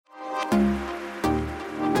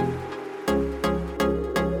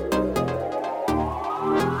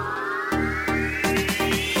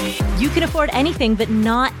can afford anything, but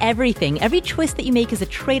not everything. Every choice that you make is a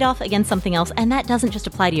trade-off against something else, and that doesn't just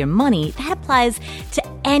apply to your money. That applies to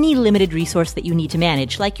any limited resource that you need to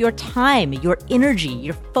manage, like your time, your energy,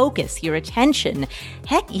 your focus, your attention.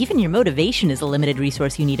 Heck, even your motivation is a limited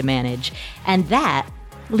resource you need to manage. And that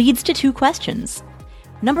leads to two questions.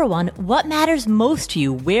 Number one, what matters most to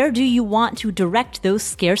you? Where do you want to direct those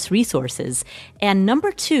scarce resources? And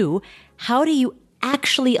number two, how do you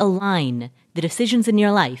actually align the decisions in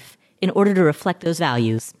your life in order to reflect those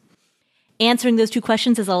values? Answering those two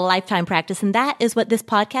questions is a lifetime practice, and that is what this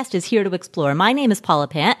podcast is here to explore. My name is Paula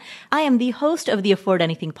Pant. I am the host of the Afford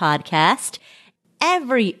Anything podcast.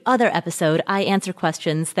 Every other episode, I answer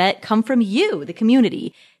questions that come from you, the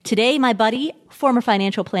community. Today, my buddy, former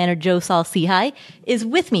financial planner Joe Saul-Sehy, is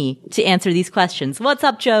with me to answer these questions. What's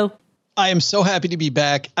up, Joe? I am so happy to be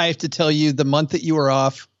back. I have to tell you, the month that you were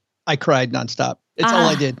off, I cried nonstop. It's all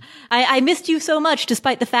I did. I missed you so much,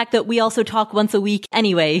 despite the fact that we also talk once a week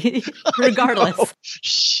anyway, regardless.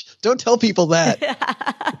 Shh, don't tell people that.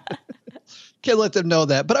 Can't let them know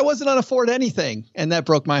that. But I wasn't on Afford Anything, and that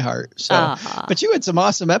broke my heart. So, But you had some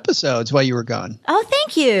awesome episodes while you were gone. Oh,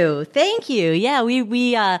 thank you. Thank you. Yeah,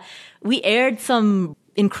 we aired some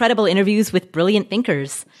incredible interviews with brilliant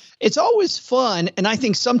thinkers. It's always fun. And I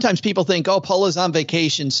think sometimes people think, oh, Paula's on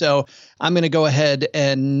vacation, so I'm going to go ahead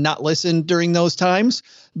and not listen during those times.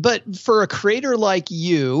 But for a creator like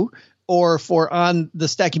you, or for on the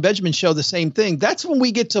Stacking Benjamin show, the same thing. That's when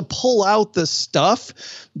we get to pull out the stuff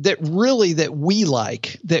that we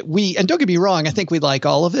like, and don't get me wrong, I think we like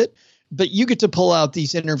all of it, but you get to pull out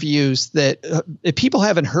these interviews that if people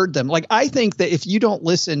haven't heard them. Like, I think that if you don't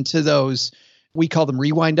listen to those, we call them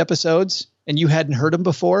rewind episodes, and you hadn't heard them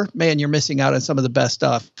before, man, you're missing out on some of the best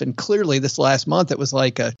stuff. And clearly this last month, it was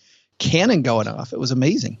like a cannon going off. It was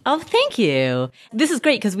amazing. Oh, thank you. This is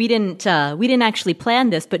great because we didn't actually plan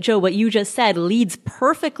this, but Joe, what you just said leads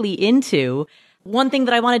perfectly into one thing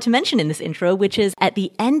that I wanted to mention in this intro, which is at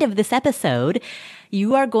the end of this episode,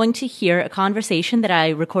 you are going to hear a conversation that I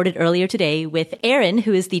recorded earlier today with Erin,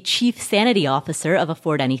 who is the Chief Sanity Officer of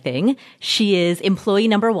Afford Anything. She is employee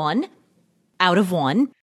number 1 out of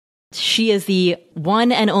 1. She is the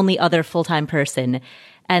one and only other full-time person.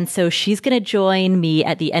 And so she's going to join me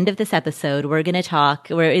at the end of this episode. We're going to talk,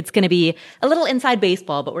 where it's going to be a little inside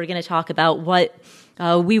baseball, but we're going to talk about what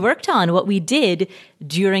we worked on, what we did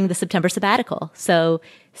during the September sabbatical. So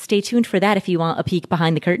stay tuned for that if you want a peek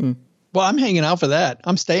behind the curtain. Well, I'm hanging out for that.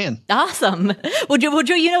 I'm staying. Awesome. Well, Joe,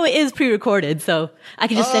 you know it is pre-recorded, so I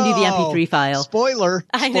can just send you the MP3 file. Spoiler.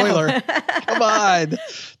 Come on.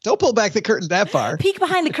 Don't pull back the curtain that far. Peek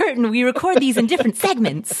behind the curtain. We record these in different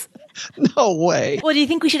segments. No way. Well, do you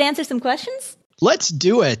think we should answer some questions? Let's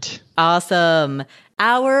do it. Awesome.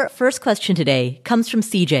 Our first question today comes from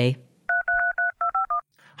CJ.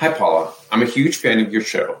 Hi, Paula. I'm a huge fan of your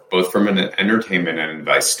show, both from an entertainment and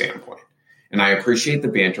advice standpoint. And I appreciate the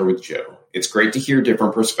banter with Joe. It's great to hear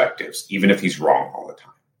different perspectives, even if he's wrong all the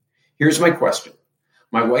time. Here's my question.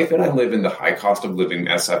 My wife and I live in the high cost of living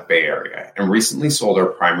SF Bay Area and recently sold our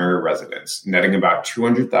primary residence, netting about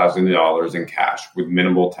 $200,000 in cash with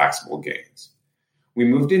minimal taxable gains. We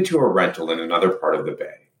moved into a rental in another part of the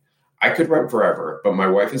Bay. I could rent forever, but my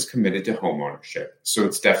wife is committed to homeownership, so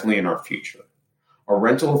it's definitely in our future. Our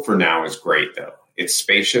rental for now is great, though. It's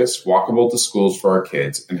spacious, walkable to schools for our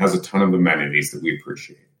kids, and has a ton of amenities that we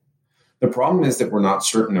appreciate. The problem is that we're not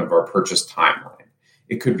certain of our purchase timeline.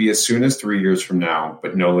 It could be as soon as 3 years from now,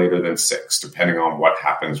 but no later than 6, depending on what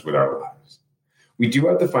happens with our lives. We do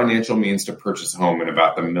have the financial means to purchase a home in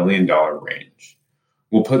about the $1 million range.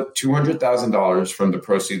 We'll put $200,000 from the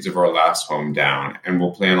proceeds of our last home down, and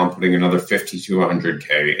we'll plan on putting another $50,000 to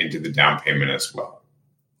 $100,000 into the down payment as well.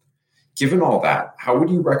 Given all that, how would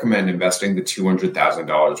you recommend investing the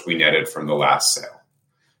 $200,000 we netted from the last sale?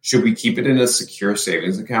 Should we keep it in a secure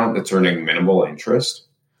savings account that's earning minimal interest?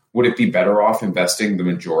 Would it be better off investing the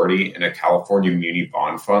majority in a California muni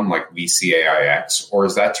bond fund like VCAIX, or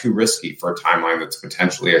is that too risky for a timeline that's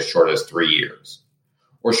potentially as short as 3 years?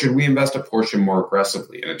 Or should we invest a portion more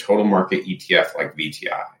aggressively in a total market ETF like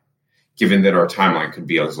VTI, given that our timeline could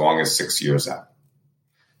be as long as 6 years out?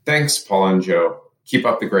 Thanks, Paula and Joe. Keep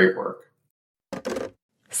up the great work.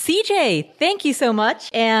 CJ, thank you so much.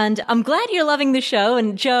 And I'm glad you're loving the show.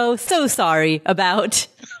 And Joe, so sorry about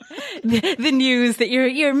the news that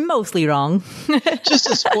you're mostly wrong. Just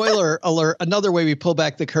a spoiler alert. Another way we pull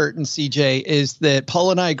back the curtain, CJ, is that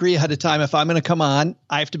Paul and I agree ahead of time. If I'm going to come on,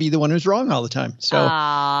 I have to be the one who's wrong all the time.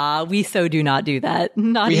 So we so do not do that.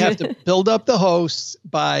 We have to build up the hosts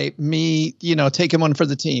by me, taking one for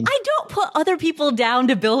the team. I don't put other people down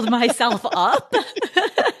to build myself up.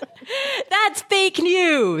 That's fake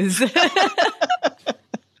news.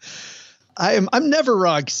 I'm never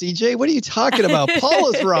wrong, CJ. What are you talking about?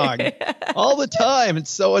 Paul is wrong all the time. It's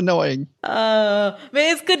so annoying. Man,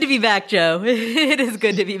 it's good to be back, Joe. It is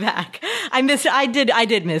good to be back. I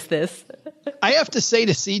did miss this. I have to say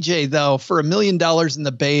to CJ, though, for $1 million in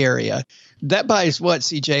the Bay Area, that buys what,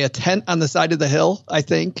 CJ? A tent on the side of the hill, I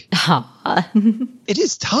think. It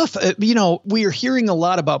is tough. We are hearing a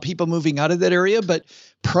lot about people moving out of that area, but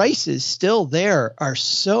prices still there are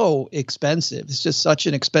so expensive. It's just such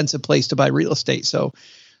an expensive place to buy real estate. So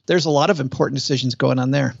there's a lot of important decisions going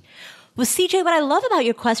on there. Well, CJ, what I love about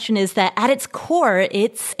your question is that at its core,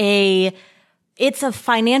 it's a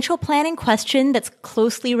financial planning question that's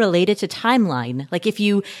closely related to timeline. Like if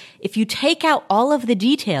you take out all of the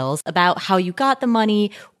details about how you got the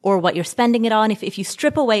money or what you're spending it on, if you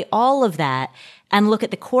strip away all of that and look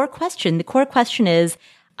at the core question is,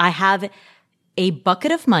 I have a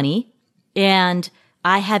bucket of money and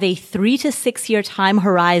I have a 3 to 6 year time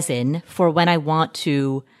horizon for when I want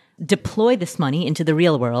to deploy this money into the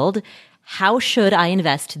real world. How should I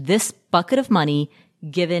invest this bucket of money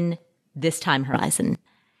given this time horizon?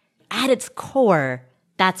 At its core,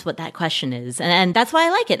 that's what that question is. And that's why I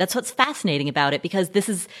like it. That's what's fascinating about it, because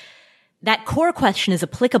that core question is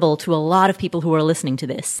applicable to a lot of people who are listening to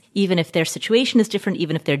this. Even if their situation is different,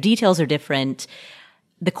 even if their details are different,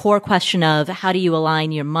 the core question of how do you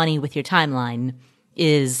align your money with your timeline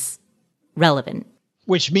is relevant.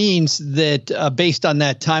 Which means that based on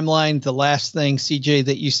that timeline, the last thing, CJ,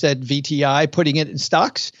 that you said, VTI, putting it in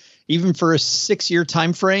stocks, even for a 6-year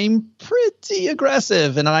time frame, pretty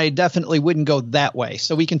aggressive. And I definitely wouldn't go that way.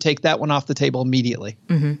 So we can take that one off the table immediately.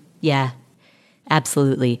 Mm-hmm. Yeah,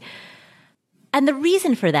 absolutely. And the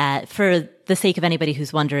reason for that, for the sake of anybody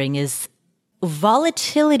who's wondering, is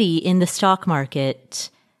volatility in the stock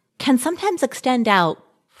market can sometimes extend out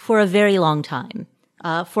for a very long time,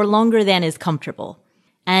 for longer than is comfortable.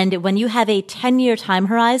 And when you have a 10-year time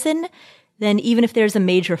horizon, then even if there's a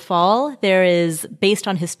major fall, there is, based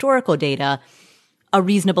on historical data, a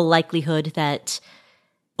reasonable likelihood that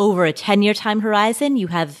over a 10-year time horizon, you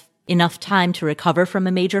have enough time to recover from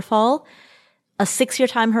a major fall. A 6-year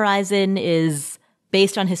time horizon is,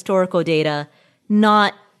 based on historical data,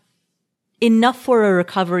 not enough for a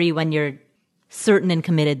recovery when you're certain and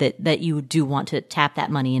committed that you do want to tap that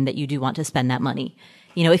money and that you do want to spend that money.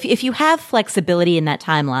 If you have flexibility in that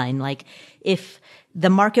timeline, like if the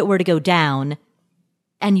market were to go down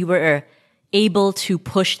and you were able to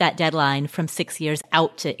push that deadline from 6 years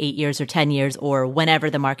out to 8 years or 10 years or whenever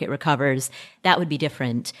the market recovers, that would be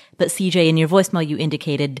different. But CJ, in your voicemail, you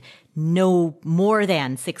indicated no more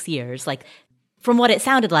than 6 years. Like, from what it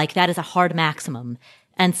sounded like, that is a hard maximum.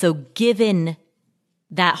 And so given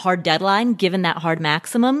that hard deadline, given that hard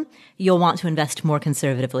maximum, you'll want to invest more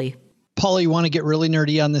conservatively. Paula, you want to get really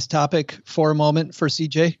nerdy on this topic for a moment for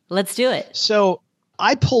CJ? Let's do it. So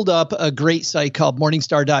I pulled up a great site called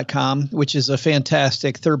Morningstar.com, which is a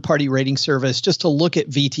fantastic third-party rating service, just to look at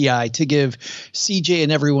VTI, to give CJ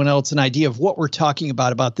and everyone else an idea of what we're talking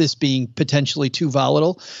about this being potentially too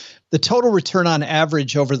volatile. The total return on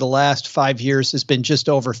average over the last 5 years has been just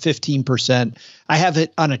over 15%. I have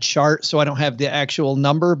it on a chart, so I don't have the actual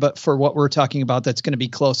number, but for what we're talking about, that's going to be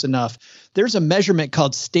close enough. There's a measurement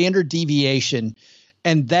called standard deviation,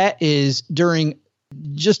 and that is during,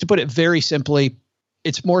 just to put it very simply,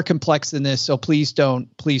 it's more complex than this, so please don't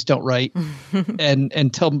write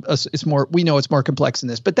and tell us it's more. We know it's more complex than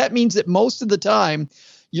this, but that means that most of the time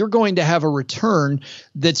you're going to have a return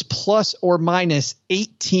that's plus or minus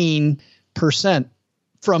 18%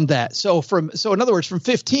 from that. So in other words, from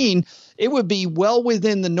 15, it would be well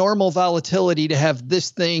within the normal volatility to have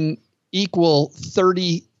this thing equal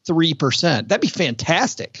 33%. That'd be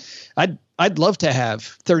fantastic. I'd love to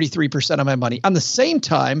have 33% of my money. On the same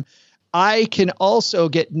time, I can also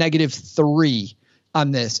get -3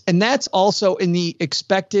 on this. And that's also in the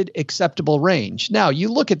expected acceptable range. Now, you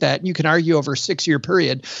look at that and you can argue over a 6-year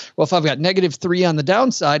period. Well, if I've got -3 on the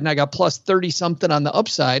downside and I got plus 30 something on the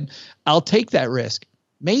upside, I'll take that risk.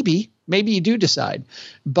 Maybe you do decide.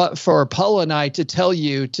 But for Paula and I to tell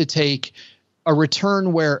you to take a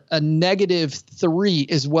return where a -3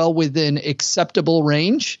 is well within acceptable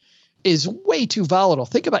range is way too volatile.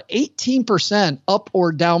 Think about 18% up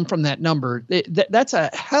or down from that number. That's a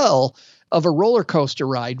hell of a roller coaster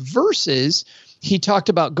ride, versus he talked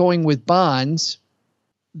about going with bonds.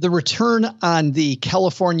 The return on the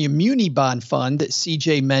California Muni Bond Fund that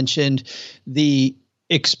CJ mentioned, the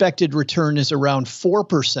expected return is around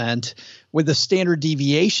 4% with a standard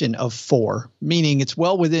deviation of 4, meaning it's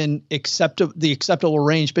well within the acceptable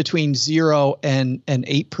range between 0 and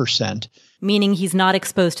 8%. Meaning he's not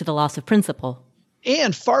exposed to the loss of principal.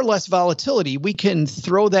 And far less volatility. We can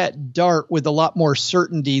throw that dart with a lot more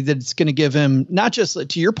certainty that it's going to give him, not just,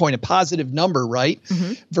 to your point, a positive number, right?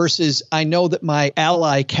 Mm-hmm. Versus I know that my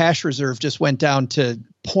Ally cash reserve just went down to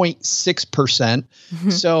 0.6%. Mm-hmm.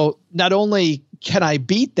 So not only can I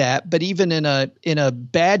beat that, but even in a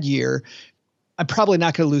bad year, I'm probably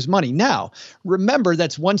not going to lose money. Now, remember,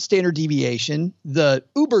 that's one standard deviation. The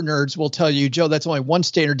uber nerds will tell you, Joe, that's only one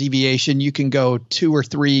standard deviation. You can go 2 or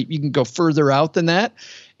 3. You can go further out than that.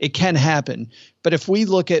 It can happen. But if we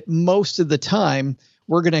look at most of the time,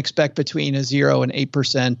 we're going to expect between a 0 and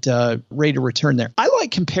 8% rate of return there. I like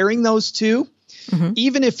comparing those two. Mm-hmm.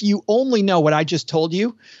 Even if you only know what I just told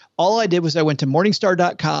you, all I did was I went to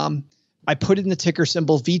Morningstar.com. I put in the ticker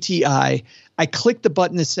symbol VTI. I clicked the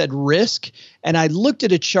button that said risk, and I looked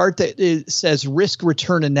at a chart that says risk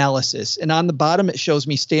return analysis. And on the bottom, it shows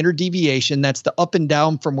me standard deviation. That's the up and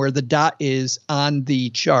down from where the dot is on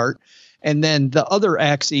the chart. And then the other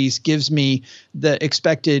axis gives me the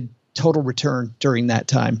expected total return during that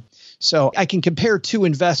time. So I can compare two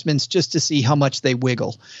investments just to see how much they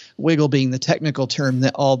wiggle. Wiggle being the technical term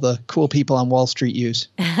that all the cool people on Wall Street use.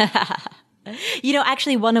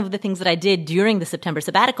 Actually, one of the things that I did during the September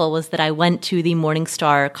sabbatical was that I went to the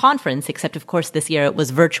Morningstar conference, except, of course, this year it was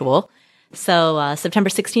virtual. So September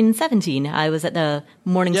 16 and 17, I was at the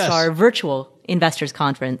Morningstar virtual investors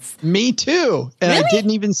conference. Me too. And really? I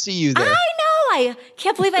didn't even see you there. I know. I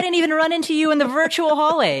can't believe I didn't even run into you in the virtual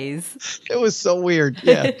hallways. It was so weird.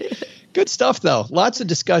 Yeah. Good stuff, though. Lots of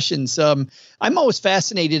discussions. I'm always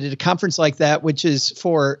fascinated at a conference like that, which is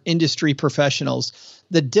for industry professionals,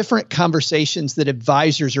 the different conversations that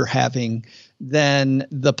advisors are having than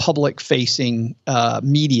the public-facing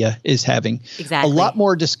media is having. Exactly. A lot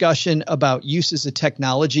more discussion about uses of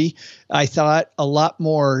technology. I thought a lot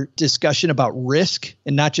more discussion about risk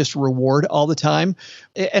and not just reward all the time.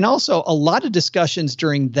 And also a lot of discussions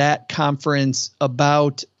during that conference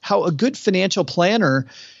about how a good financial planner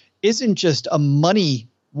isn't just a money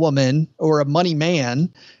woman or a money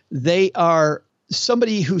man. They are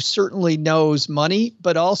somebody who certainly knows money,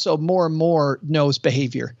 but also more and more knows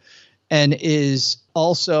behavior and is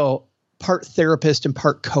also part therapist and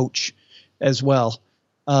part coach as well.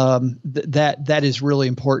 That is really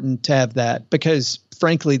important to have that, because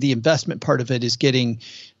frankly, the investment part of it is getting,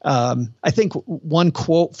 I think one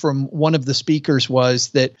quote from one of the speakers was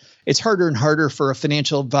that it's harder and harder for a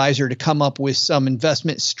financial advisor to come up with some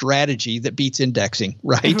investment strategy that beats indexing,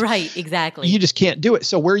 right? Right, exactly. You just can't do it.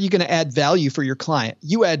 So where are you going to add value for your client?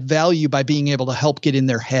 You add value by being able to help get in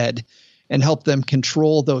their head and help them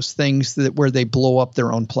control those things where they blow up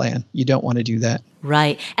their own plan. You don't want to do that.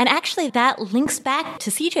 Right. And actually that links back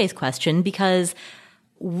to CJ's question, because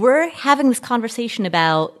we're having this conversation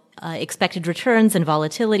about expected returns and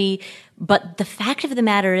volatility, but the fact of the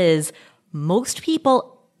matter is most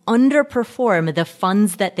people underperform the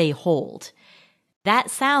funds that they hold. That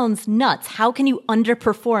sounds nuts. How can you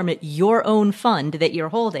underperform your own fund that you're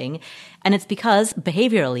holding? And it's because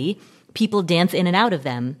behaviorally, people dance in and out of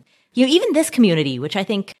them. Even this community, which I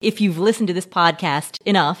think if you've listened to this podcast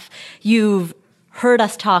enough, you've heard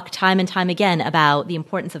us talk time and time again about the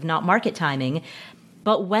importance of not market timing.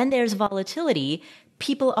 But when there's volatility,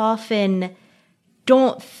 people often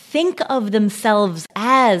don't think of themselves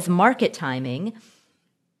as market timing,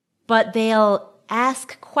 but they'll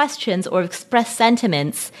ask questions or express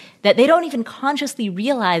sentiments that they don't even consciously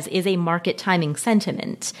realize is a market timing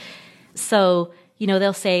sentiment. So,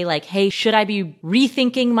 they'll say like, hey, should I be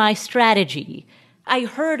rethinking my strategy? I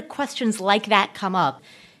heard questions like that come up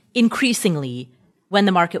increasingly when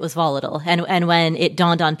the market was volatile and when it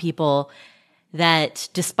dawned on people that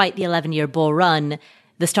despite the 11-year bull run,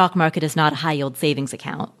 the stock market is not a high-yield savings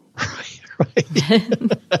account. Right.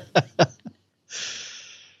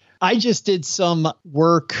 I just did some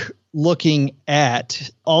work looking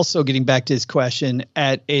at, also getting back to his question,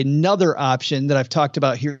 at another option that I've talked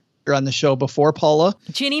about here on the show before, Paula.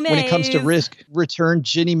 Ginnie Mae. When it comes to risk return,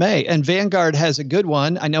 Ginnie Mae. And Vanguard has a good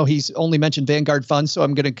one. I know he's only mentioned Vanguard funds, so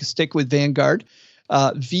I'm going to stick with Vanguard.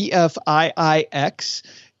 VFIIX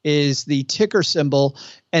is the ticker symbol.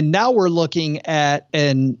 And now we're looking at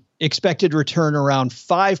an expected return around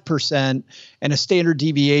 5% and a standard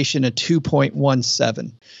deviation of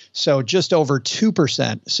 2.17. So just over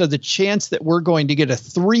 2%. So the chance that we're going to get a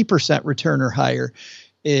 3% return or higher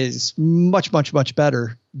is much, much, much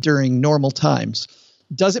better during normal times.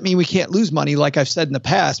 Doesn't mean we can't lose money, like I've said in the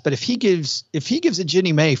past, but if he gives a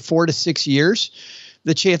Ginnie Mae 4 to 6 years,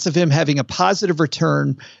 the chance of him having a positive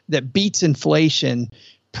return that beats inflation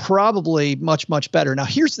probably much, much better. Now,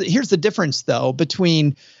 here's the difference, though,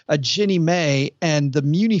 between a Ginnie Mae and the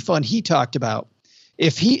muni fund he talked about.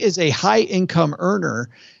 If he is a high income earner,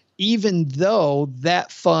 even though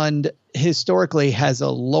that fund historically has a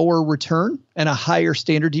lower return and a higher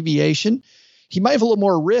standard deviation, he might have a little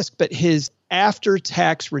more risk, but his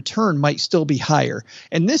after-tax return might still be higher.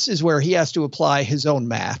 And this is where he has to apply his own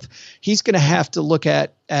math. He's going to have to look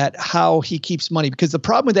at how he keeps money, because the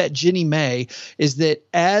problem with that Ginnie Mae is that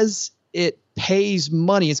as it pays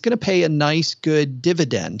money, it's going to pay a nice, good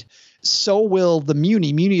dividend. So will the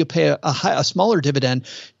muni. Muni will pay a smaller dividend,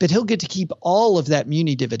 but he'll get to keep all of that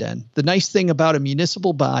muni dividend. The nice thing about a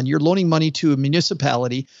municipal bond, you're loaning money to a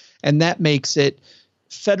municipality, and that makes it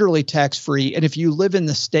federally tax-free. And if you live in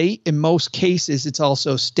the state, in most cases, it's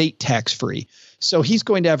also state tax-free. So he's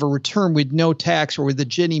going to have a return with no tax, or with the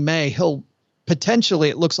Ginnie Mae, he'll potentially,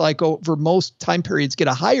 it looks like over most time periods, get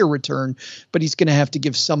a higher return, but he's going to have to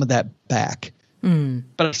give some of that back.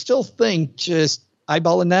 But I still think, just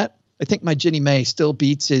eyeballing that, I think my Ginnie Mae still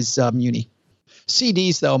beats his muni.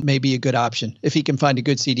 CDs, though, may be a good option. If he can find a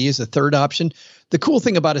good CD as a third option. The cool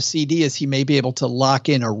thing about a CD is he may be able to lock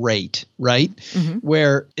in a rate, right?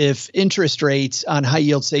 Where if interest rates on high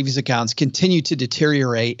yield savings accounts continue to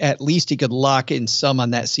deteriorate, at least he could lock in some on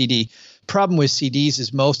that CD. Problem with CDs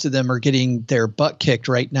is most of them are getting their butt kicked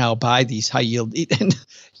right now by these high yield. And,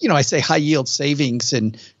 I say high yield savings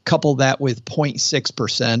and couple that with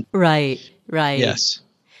 0.6%. Right. Yes.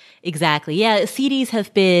 Exactly. Yeah, CDs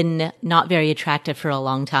have been not very attractive for a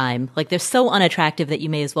long time. Like, they're so unattractive that you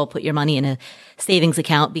may as well put your money in a savings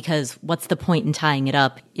account, because what's the point in tying it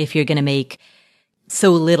up if you're going to make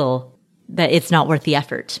so little that it's not worth the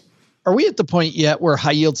effort? Are we at the point yet where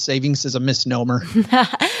high yield savings is a misnomer?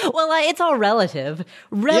 Well, it's all relative.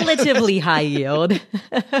 Relatively high yield.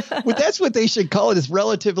 Well, that's what they should call it, is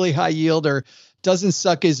relatively high yield, or doesn't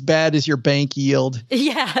suck as bad as your bank yield.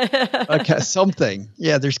 Yeah. Okay, something.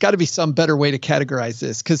 Yeah, there's got to be some better way to categorize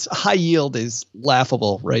this, because high yield is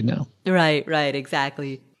laughable right now. Right,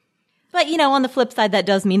 exactly. But, on the flip side, that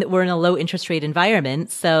does mean that we're in a low interest rate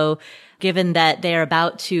environment. So given that they're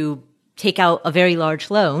about to take out a very large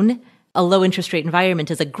loan, a low interest rate environment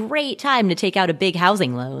is a great time to take out a big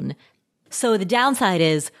housing loan. So the downside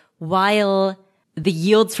is, while the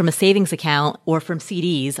yields from a savings account or from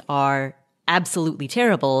CDs are absolutely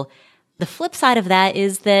terrible, the flip side of that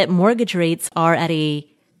is that mortgage rates are at the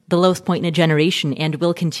lowest point in a generation and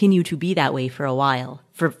will continue to be that way for a while,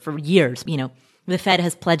 for years. The Fed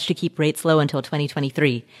has pledged to keep rates low until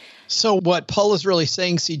 2023. So what Paul is really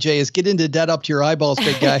saying, CJ, is get into debt up to your eyeballs,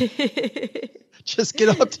 big guy. Just get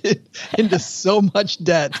up into so much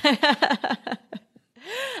debt.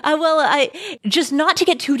 Just not to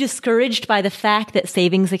get too discouraged by the fact that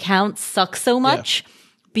savings accounts suck so much. Yeah.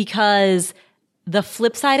 Because the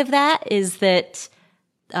flip side of that is that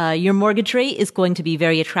your mortgage rate is going to be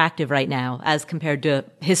very attractive right now as compared to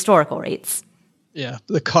historical rates. Yeah,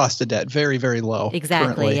 the cost of debt, very, very low. Exactly,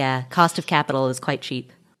 currently. Yeah. Cost of capital is quite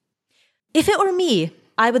cheap. If it were me,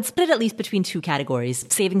 I would split it at least between two categories,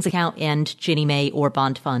 savings account and Ginnie Mae or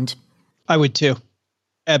bond fund. I would too.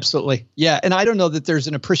 Absolutely. Yeah, and I don't know that there's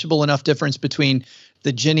an appreciable enough difference between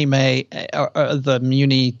the Ginnie Mae or the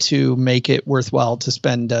muni to make it worthwhile to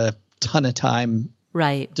spend a ton of time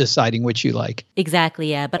deciding which you like.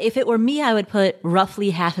 Exactly, yeah. But if it were me, I would put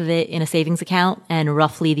roughly half of it in a savings account and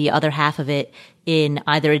roughly the other half of it in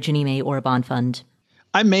either a Ginnie Mae or a bond fund.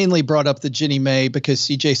 I mainly brought up the Ginnie Mae because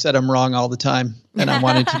CJ said I'm wrong all the time, and I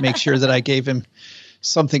wanted to make sure that I gave him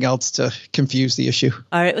something else to confuse the issue.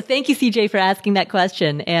 All right. Well, thank you, CJ, for asking that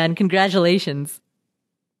question, and congratulations.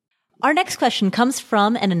 Our next question comes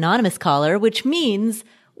from an anonymous caller, which means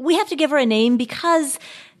we have to give her a name because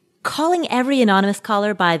calling every anonymous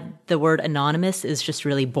caller by the word anonymous is just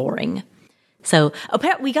really boring. So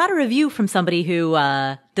apparently we got a review from somebody who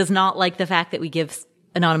does not like the fact that we give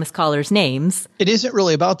anonymous callers names. It isn't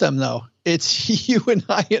really about them, though. It's you and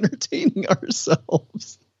I entertaining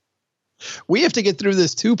ourselves. We have to get through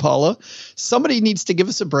this too, Paula. Somebody needs to give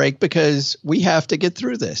us a break because we have to get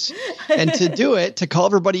through this. And to do it, to call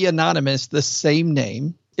everybody anonymous the same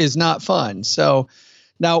name is not fun. So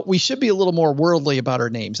now we should be a little more worldly about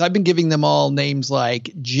our names. I've been giving them all names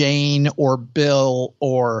like Jane or Bill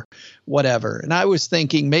or whatever. And I was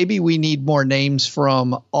thinking maybe we need more names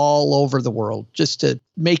from all over the world just to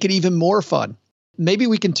make it even more fun. Maybe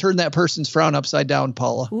we can turn that person's frown upside down,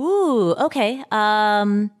 Paula. Ooh, okay.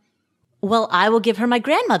 Well, I will give her my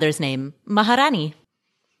grandmother's name, Maharani.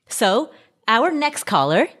 So, our next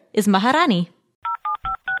caller is Maharani.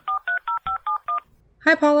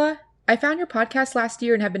 Hi, Paula. I found your podcast last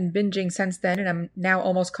year and have been binging since then, and I'm now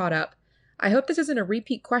almost caught up. I hope this isn't a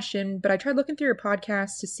repeat question, but I tried looking through your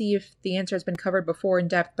podcast to see if the answer has been covered before in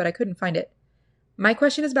depth, but I couldn't find it. My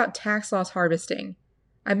question is about tax loss harvesting.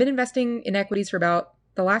 I've been investing in equities for about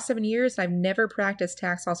the last 7 years, and I've never practiced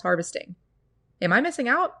tax loss harvesting. Am I missing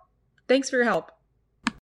out? Thanks for your help.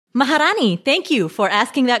 Maharani, thank you for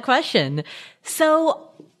asking that question. So,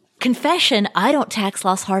 confession, I don't tax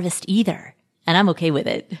loss harvest either, and I'm okay with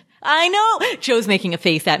it. I know. Joe's making a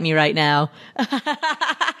face at me right now.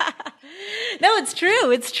 No, it's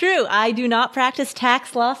true. It's true. I do not practice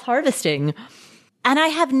tax loss harvesting. And I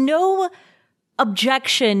have no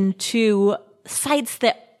objection to sites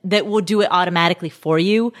that will do it automatically for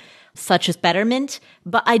you, such as Betterment.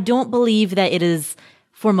 But I don't believe that it is,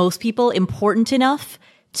 for most people, important enough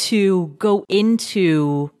to go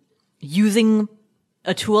into using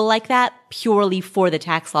a tool like that purely for the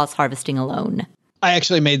tax loss harvesting alone. I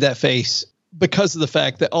actually made that face because of the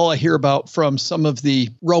fact that all I hear about from some of the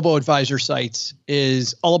robo-advisor sites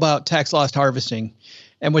is all about tax loss harvesting.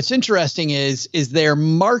 And what's interesting is they're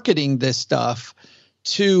marketing this stuff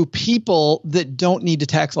to people that don't need to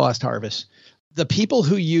tax loss harvest. The people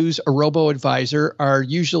who use a robo-advisor are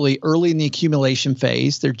usually early in the accumulation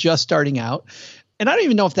phase. They're just starting out. And I don't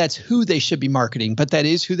even know if that's who they should be marketing, but that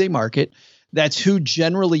is who they market. That's who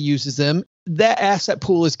generally uses them. That asset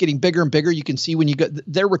pool is getting bigger and bigger. You can see when you go,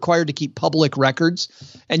 they're required to keep public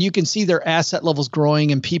records, and you can see their asset levels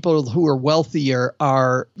growing, and people who are wealthier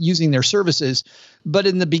are using their services. But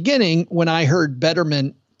in the beginning, when I heard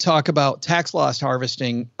Betterment talk about tax loss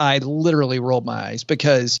harvesting, I literally rolled my eyes,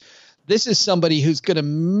 because this is somebody who's going to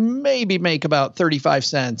maybe make about 35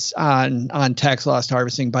 cents on tax loss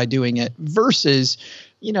harvesting by doing it versus,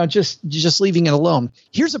 just leaving it alone.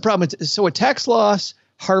 Here's the problem. So a tax loss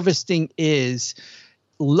harvesting is,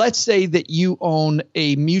 let's say that you own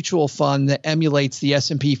a mutual fund that emulates the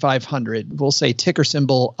S&P 500. We'll say ticker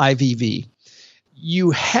symbol IVV.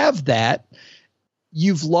 You have that.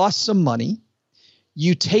 You've lost some money.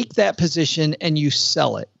 You take that position and you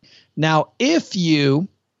sell it. Now, if you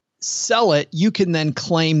sell it, you can then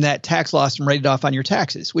claim that tax loss and write it off on your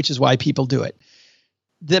taxes, which is why people do it.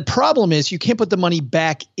 The problem is you can't put the money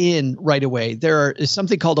back in right away. There is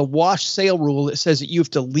something called a wash sale rule that says that you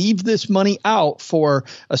have to leave this money out for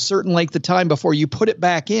a certain length of time before you put it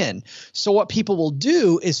back in. So what people will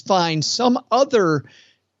do is find some other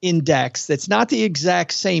index that's not the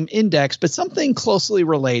exact same index, but something closely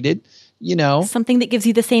related, something that gives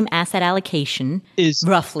you the same asset allocation, is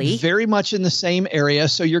roughly very much in the same area.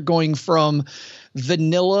 So you're going from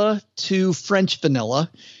vanilla to French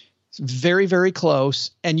vanilla. It's very, very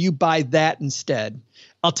close. And you buy that instead.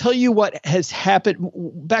 I'll tell you what has happened.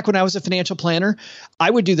 Back when I was a financial planner, I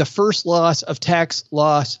would do the first loss of tax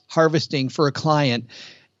loss harvesting for a client.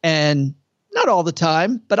 And not all the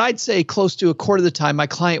time, but I'd say close to a quarter of the time, my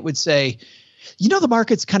client would say, the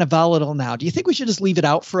market's kind of volatile now. Do you think we should just leave it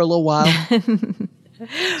out for a little while?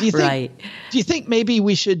 Do you think maybe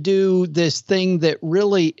we should do this thing that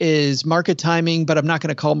really is market timing, but I'm not going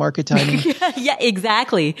to call market timing? Yeah,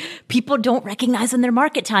 exactly. People don't recognize when they're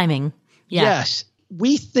market timing. Yeah. Yes.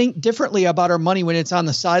 We think differently about our money when it's on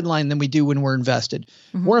the sideline than we do when we're invested.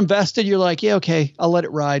 Mm-hmm. We're invested. You're like, yeah, okay, I'll let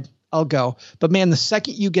it ride. I'll go. But man, the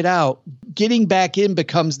second you get out, getting back in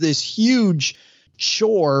becomes this huge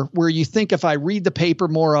chore where you think, if I read the paper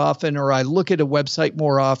more often, or I look at a website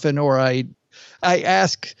more often, or I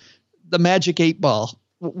ask the magic 8-ball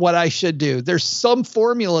what I should do. There's some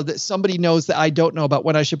formula that somebody knows that I don't know about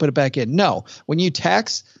when I should put it back in. No, when you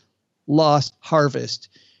tax loss harvest,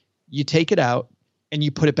 you take it out and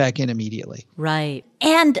you put it back in immediately. Right.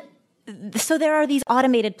 And so there are these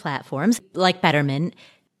automated platforms like Betterment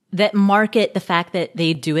that market the fact that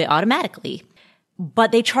they do it automatically,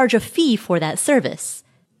 but they charge a fee for that service.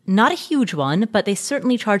 Not a huge one, but they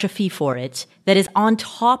certainly charge a fee for it that is on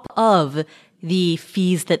top of the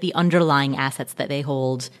fees that the underlying assets that they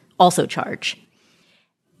hold also charge.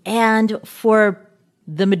 And for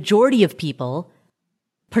the majority of people,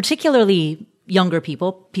 particularly younger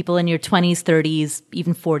people in your 20s, 30s,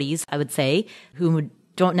 even 40s, I would say, who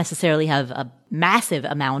don't necessarily have a massive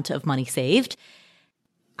amount of money saved,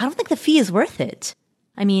 I don't think the fee is worth it.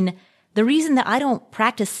 I mean, the reason that I don't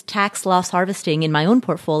practice tax loss harvesting in my own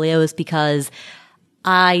portfolio is because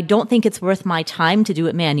I don't think it's worth my time to do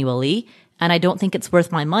it manually, and I don't think it's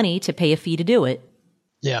worth my money to pay a fee to do it.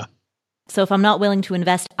 Yeah. So if I'm not willing to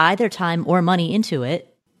invest either time or money into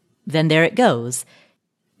it, then there it goes.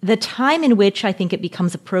 The time in which I think it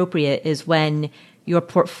becomes appropriate is when your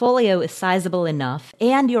portfolio is sizable enough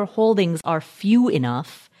and your holdings are few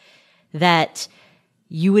enough that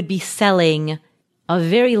you would be selling a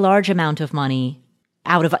very large amount of money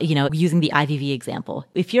out of, using the IVV example.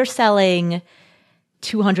 If you're selling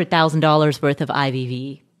 $200,000 worth of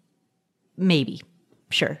IVV, maybe,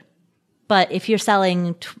 sure. But if you're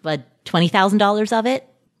selling $20,000 of it,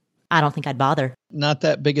 I don't think I'd bother. Not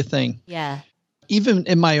that big a thing. Yeah. Even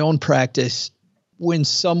in my own practice, when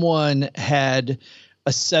someone had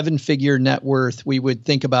a 7-figure net worth, we would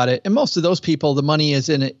think about it. And most of those people, the money is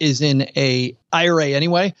in a IRA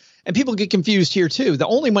anyway. And people get confused here too. The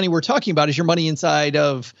only money we're talking about is your money inside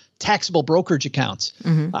of taxable brokerage accounts.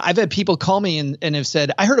 Mm-hmm. I've had people call me and have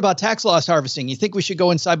said, I heard about tax loss harvesting. You think we should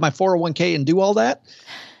go inside my 401k and do all that?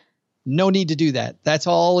 No need to do that. That's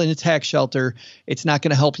all in a tax shelter. It's not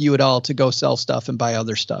going to help you at all to go sell stuff and buy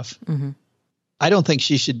other stuff. Mm-hmm. I don't think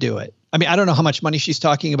she should do it. I mean, I don't know how much money she's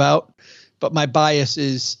talking about, but my bias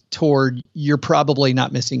is toward you're probably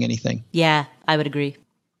not missing anything. Yeah, I would agree.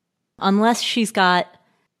 Unless she's got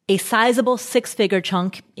a sizable 6-figure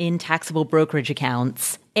chunk in taxable brokerage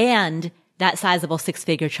accounts, and that sizable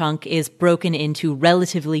 6-figure chunk is broken into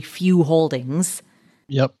relatively few holdings.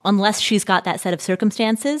 Yep. Unless she's got that set of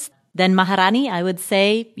circumstances, then Maharani, I would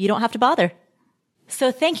say you don't have to bother.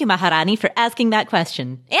 So thank you, Maharani, for asking that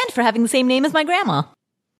question and for having the same name as my grandma.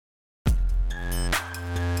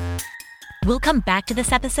 We'll come back to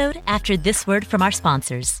this episode after this word from our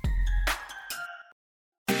sponsors.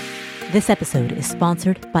 This episode is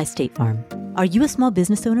sponsored by State Farm. Are you a small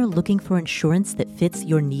business owner looking for insurance that fits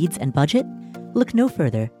your needs and budget? Look no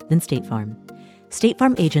further than State Farm. State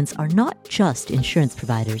Farm agents are not just insurance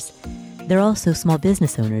providers. They're also small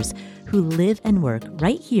business owners who live and work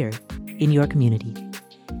right here in your community.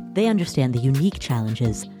 They understand the unique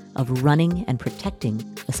challenges of running and protecting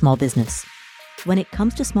a small business. When it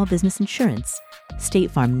comes to small business insurance,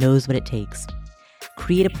 State Farm knows what it takes.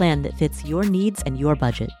 Create a plan that fits your needs and your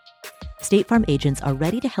budget. State Farm agents are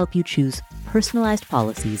ready to help you choose personalized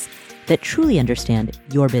policies that truly understand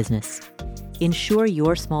your business. Insure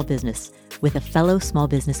your small business with a fellow small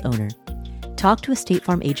business owner. Talk to a State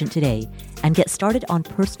Farm agent today and get started on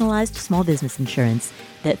personalized small business insurance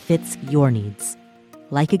that fits your needs.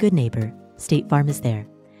 Like a good neighbor, State Farm is there.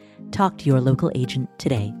 Talk to your local agent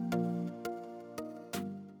today.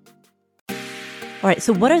 All right,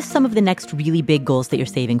 so what are some of the next really big goals that you're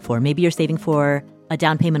saving for? Maybe you're saving for a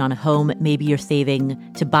down payment on a home. Maybe you're saving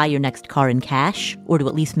to buy your next car in cash or to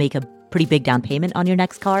at least make a pretty big down payment on your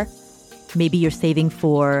next car. Maybe you're saving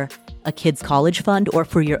for a kid's college fund or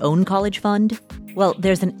for your own college fund. Well,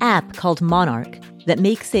 there's an app called Monarch that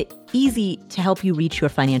makes it easy to help you reach your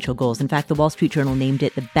financial goals. In fact, the Wall Street Journal named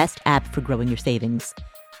it the best app for growing your savings.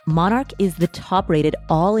 Monarch is the top-rated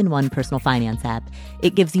all-in-one personal finance app.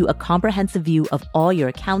 It gives you a comprehensive view of all your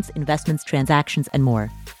accounts, investments, transactions, and more.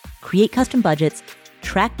 Create custom budgets,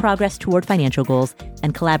 track progress toward financial goals,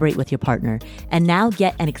 and collaborate with your partner. And now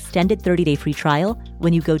get an extended 30-day free trial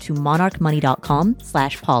when you go to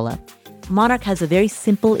monarchmoney.com/Paula. Monarch has a very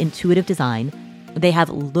simple, intuitive design. They have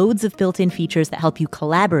loads of built-in features that help you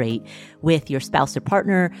collaborate with your spouse or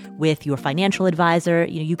partner, with your financial advisor.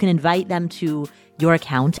 You can invite them to your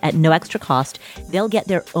account at no extra cost. They'll get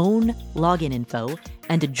their own login info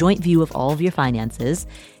and a joint view of all of your finances.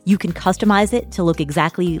 You can customize it to look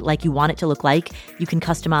exactly like you want it to look like. You can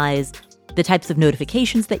customize the types of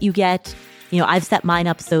notifications that you get. I've set mine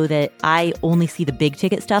up so that I only see the big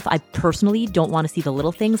ticket stuff. I personally don't want to see the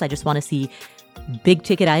little things. I just want to see big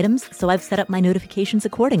ticket items. So I've set up my notifications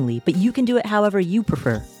accordingly, but you can do it however you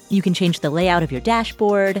prefer. You can change the layout of your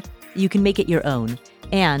dashboard. You can make it your own.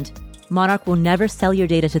 And Monarch will never sell your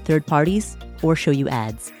data to third parties or show you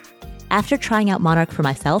ads. After trying out Monarch for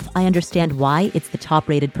myself, I understand why it's the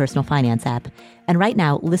top-rated personal finance app. And right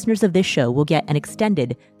now, listeners of this show will get an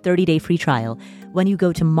extended 30-day free trial when you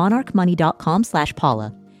go to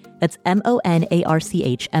monarchmoney.com/Paula. That's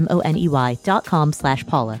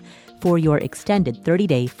monarchmoney.com/Paula for your extended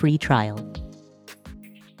 30-day free trial.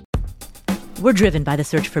 We're driven by the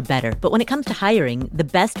search for better, but when it comes to hiring, the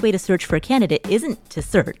best way to search for a candidate isn't to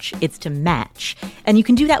search, it's to match. And you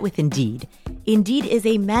can do that with Indeed. Indeed is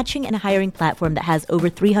a matching and hiring platform that has over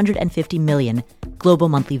 350 million global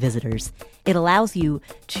monthly visitors. It allows you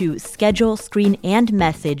to schedule, screen, and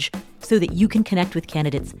message so that you can connect with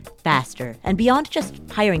candidates faster. And beyond just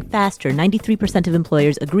hiring faster, 93% of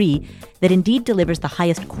employers agree that Indeed delivers the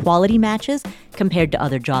highest quality matches compared to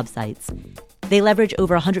other job sites. They leverage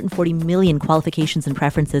over 140 million qualifications and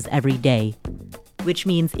preferences every day, which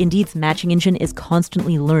means Indeed's matching engine is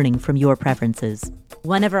constantly learning from your preferences.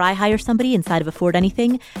 Whenever I hire somebody inside of Afford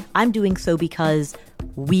Anything, I'm doing so because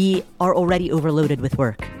we are already overloaded with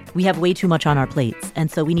work. We have way too much on our plates, and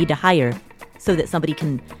so we need to hire so that somebody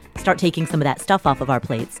can start taking some of that stuff off of our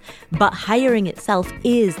plates. But hiring itself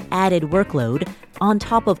is added workload on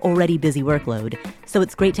top of already busy workload. So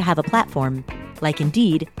it's great to have a platform like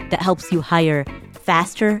Indeed that helps you hire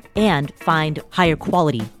faster and find higher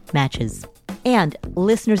quality matches. And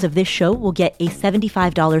listeners of this show will get a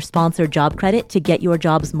 $75 sponsored job credit to get your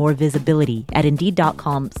jobs more visibility at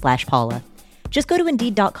Indeed.com/Paula. Just go to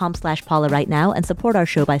Indeed.com/Paula right now and support our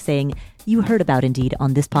show by saying you heard about Indeed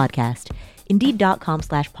on this podcast.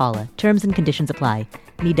 Indeed.com/Paula. Terms and conditions apply.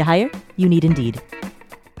 Need to hire? You need Indeed.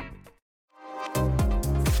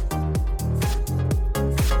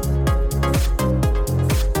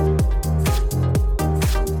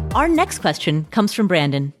 Our next question comes from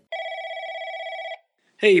Brandon.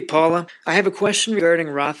 Hey, Paula. I have a question regarding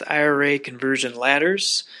Roth IRA conversion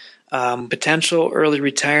ladders, potential early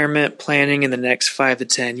retirement planning in the next 5 to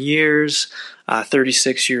 10 years,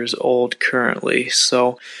 36 years old currently.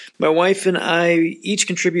 So my wife and I each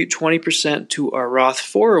contribute 20% to our Roth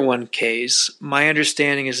 401ks. My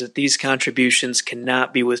understanding is that these contributions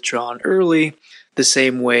cannot be withdrawn early the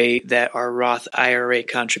same way that our Roth IRA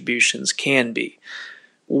contributions can be.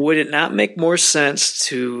 Would it not make more sense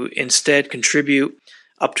to instead contribute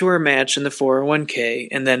up to our match in the 401k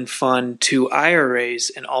and then fund 2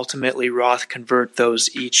 IRAs and ultimately Roth convert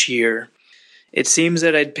those each year? It seems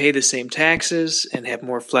that I'd pay the same taxes and have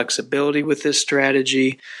more flexibility with this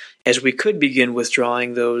strategy, as we could begin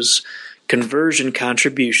withdrawing those conversion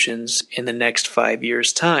contributions in the next 5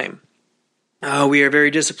 years' time. We are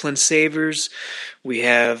very disciplined savers. We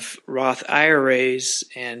have Roth IRAs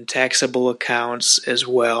and taxable accounts as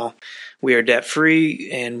well. We are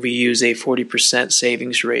debt-free, and we use a 40%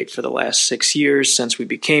 savings rate for the last 6 years since we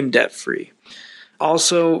became debt-free.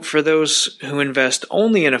 Also, for those who invest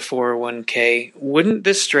only in a 401k, wouldn't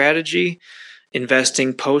this strategy,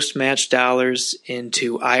 investing post-match dollars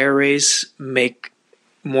into IRAs, make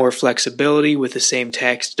more flexibility with the same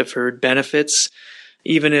tax-deferred benefits?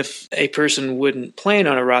 Even if a person wouldn't plan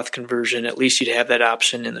on a Roth conversion, at least you'd have that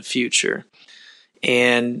option in the future.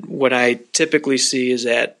 And what I typically see is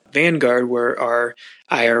at Vanguard, where our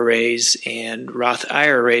IRAs and Roth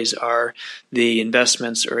IRAs are, the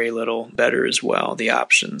investments are a little better as well, the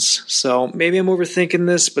options. So maybe I'm overthinking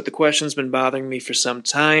this, but the question's been bothering me for some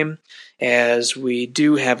time, as we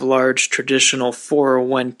do have large traditional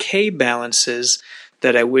 401k balances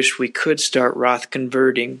that I wish we could start Roth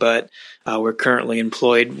converting, but we're currently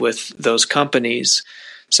employed with those companies.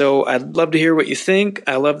 So I'd love to hear what you think.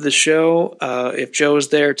 I love the show. If Joe's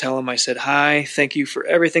there, tell him I said hi. Thank you for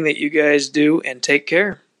everything that you guys do, and take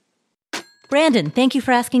care. Brandon, thank you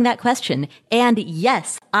for asking that question. And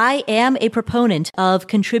yes, I am a proponent of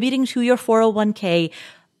contributing to your 401k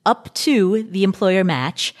up to the employer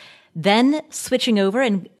match, then switching over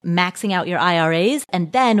and maxing out your IRAs,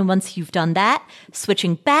 and then once you've done that,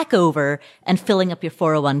 switching back over and filling up your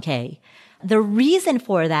 401k. The reason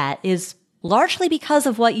for that is largely because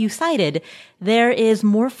of what you cited. There is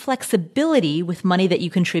more flexibility with money that you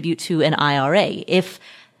contribute to an IRA. If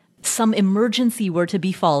some emergency were to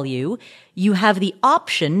befall you, you have the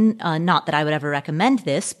option, not that I would ever recommend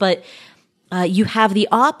this, but you have the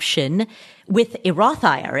option with a Roth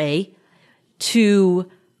IRA to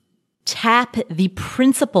tap the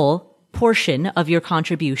principal portion of your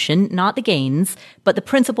contribution, not the gains, but the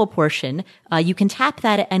principal portion. You can tap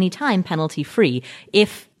that at any time, penalty free,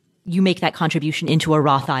 if you make that contribution into a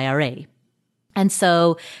Roth IRA. And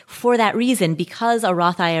so for that reason, because a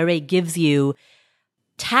Roth IRA gives you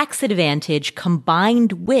tax advantage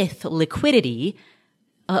combined with liquidity,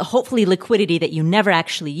 hopefully liquidity that you never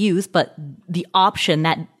actually use, but the option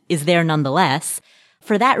that is there nonetheless,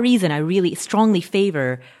 for that reason, I really strongly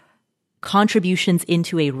favor contributions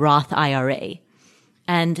into a Roth IRA.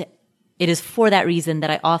 And it is for that reason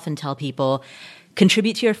that I often tell people,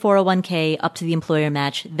 contribute to your 401k up to the employer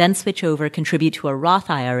match, then switch over, contribute to a Roth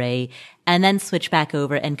IRA, and then switch back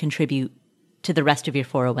over and contribute to the rest of your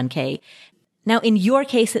 401k. Now, in your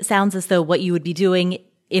case, it sounds as though what you would be doing,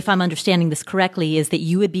 if I'm understanding this correctly, is that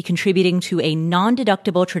you would be contributing to a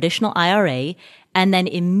non-deductible traditional IRA and then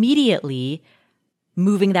immediately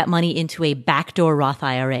moving that money into a backdoor Roth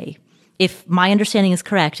IRA. If my understanding is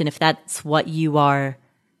correct, and if that's what you are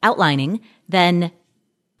outlining, then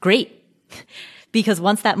great. Because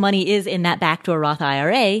once that money is in that backdoor Roth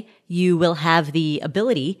IRA, you will have the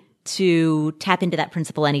ability to tap into that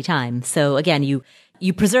principal anytime. So again, you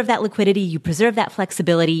preserve that liquidity, you preserve that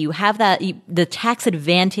flexibility, you have the tax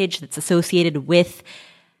advantage that's associated with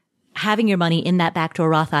having your money in that backdoor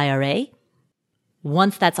Roth IRA.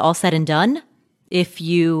 Once that's all said and done, if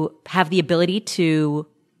you have the ability to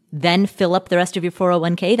then fill up the rest of your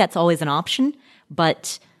 401k, that's always an option.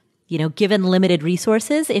 But, given limited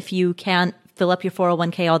resources, if you can't fill up your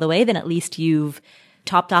 401k all the way, then at least you've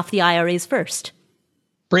topped off the IRAs first.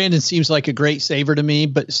 Brandon seems like a great saver to me,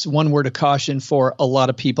 but it's one word of caution for a lot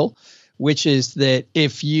of people, which is that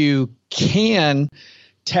if you can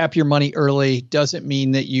tap your money early doesn't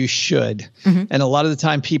mean that you should. Mm-hmm. And a lot of the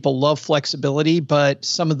time people love flexibility, but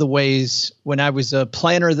some of the ways when I was a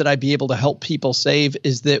planner that I'd be able to help people save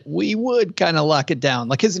is that we would kind of lock it down.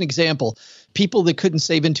 Like as an example, people that couldn't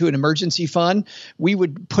save into an emergency fund, we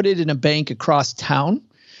would put it in a bank across town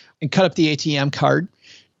and cut up the ATM card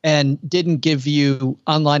and didn't give you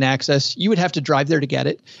online access. You would have to drive there to get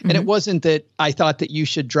it. Mm-hmm. And it wasn't that I thought that you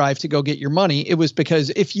should drive to go get your money. It was because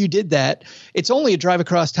if you did that, it's only a drive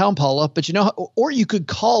across town, Paula, but or you could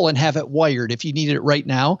call and have it wired if you needed it right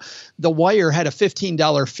now. The wire had a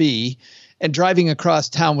 $15 fee and driving across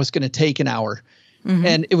town was going to take an hour. Mm-hmm.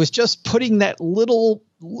 And it was just putting that little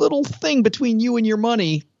thing between you and your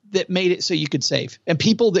money that made it so you could save. And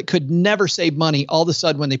people that could never save money, all of a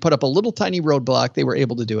sudden, when they put up a little tiny roadblock, they were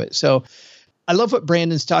able to do it. So I love what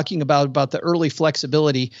Brandon's talking about the early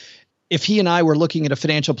flexibility. If he and I were looking at a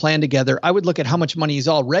financial plan together, I would look at how much money is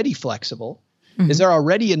already flexible. Mm-hmm. Is there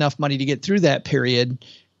already enough money to get through that period?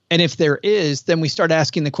 And if there is, then we start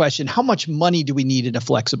asking the question, how much money do we need in a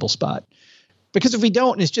flexible spot? Because if we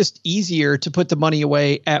don't, it's just easier to put the money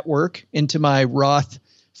away at work into my Roth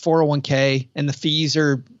 401k and the fees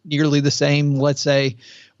are nearly the same. Let's say,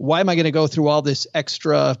 why am I going to go through all this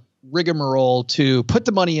extra rigmarole to put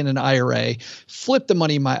the money in an IRA, flip the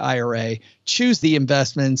money in my IRA, choose the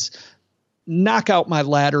investments, knock out my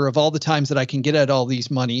ladder of all the times that I can get at all these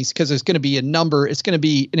monies, because there's going to be a number. It's going to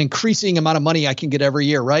be an increasing amount of money I can get every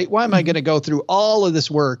year, right? Why am I going to go through all of this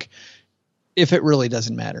work if it really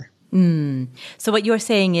doesn't matter? So what you're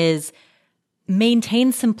saying is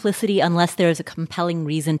maintain simplicity unless there is a compelling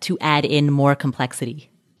reason to add in more complexity.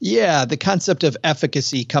 Yeah, the concept of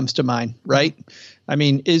efficacy comes to mind, right? I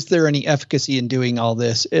mean, is there any efficacy in doing all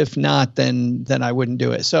this? If not, then I wouldn't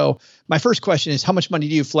do it. So my first question is, how much money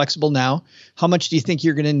do you have flexible now? How much do you think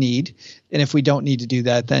you're going to need? And if we don't need to do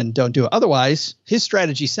that, then don't do it. Otherwise, his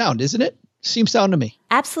strategy's sound, isn't it? Seems sound to me.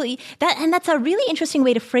 Absolutely. That's a really interesting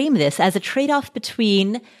way to frame this as a trade-off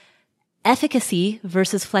between efficacy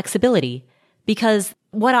versus flexibility. Because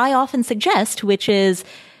what I often suggest, which is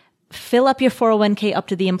fill up your 401k up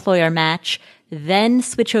to the employer match, then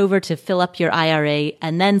switch over to fill up your IRA,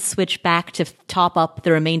 and then switch back to top up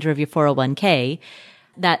the remainder of your 401k,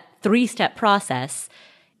 that 3-step process,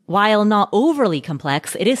 while not overly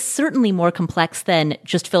complex, it is certainly more complex than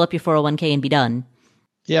just fill up your 401k and be done.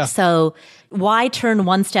 Yeah. So why turn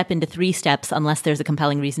 1 step into 3 steps unless there's a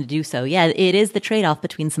compelling reason to do so? Yeah, it is the trade-off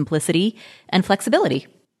between simplicity and flexibility.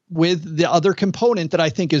 With the other component that I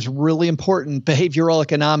think is really important, behavioral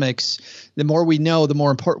economics, the more we know, the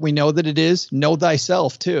more important we know that it is. Know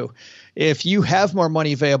thyself too. If you have more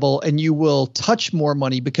money available and you will touch more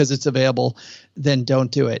money because it's available, then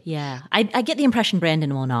don't do it. Yeah. I get the impression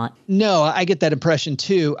Brandon will not. No, I get that impression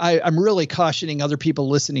too. I'm really cautioning other people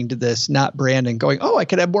listening to this, not Brandon, going, oh, I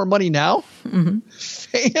could have more money now? Mm-hmm.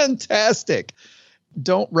 Fantastic.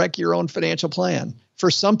 Don't wreck your own financial plan. For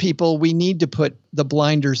some people, we need to put the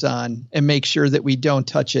blinders on and make sure that we don't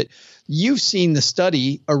touch it. You've seen the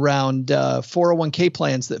study around 401k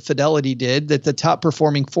plans that Fidelity did, that the top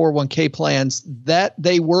performing 401k plans that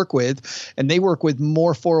they work with, and they work with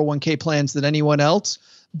more 401k plans than anyone else,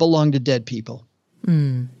 belong to dead people.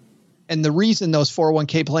 Mm. And the reason those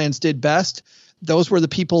 401k plans did best, those were the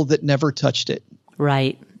people that never touched it.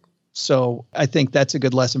 Right. So I think that's a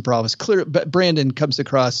good lesson for all of us. Clear, but Brandon comes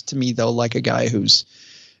across to me, though, like a guy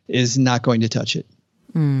is not going to touch it.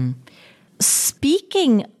 Mm.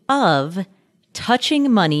 Speaking of touching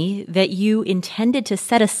money that you intended to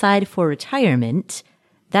set aside for retirement,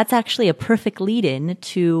 that's actually a perfect lead-in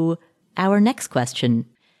to our next question.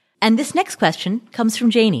 And this next question comes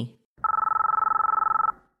from Janie.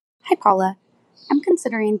 Hi, Paula. I'm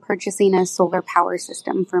considering purchasing a solar power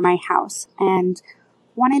system for my house and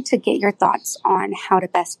wanted to get your thoughts on how to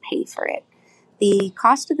best pay for it. The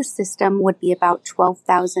cost of the system would be about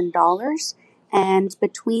 $12,000, and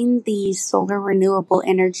between the solar renewable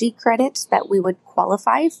energy credits that we would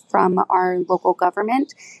qualify from our local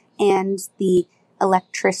government and the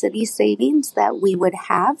electricity savings that we would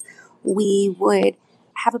have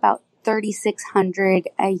about $3,600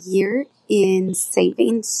 a year in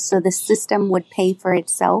savings. So the system would pay for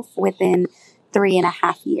itself within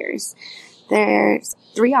 3.5 years. There's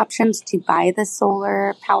 3 options to buy the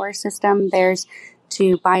solar power system. There's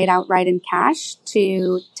to buy it outright in cash,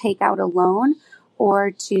 to take out a loan,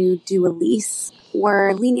 or to do a lease.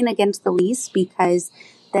 We're leaning against the lease because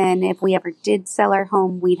then if we ever did sell our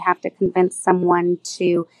home, we'd have to convince someone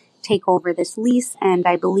to take over this lease. And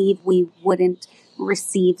I believe we wouldn't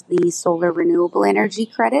receive the solar renewable energy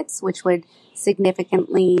credits, which would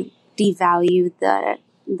significantly devalue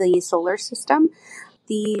the solar system.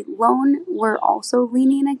 The loan we're also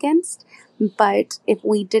leaning against, but if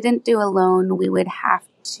we didn't do a loan, we would have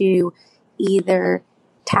to either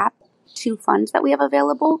tap 2 funds that we have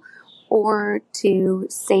available or to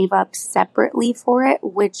save up separately for it,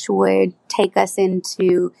 which would take us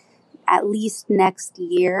into at least next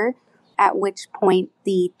year, at which point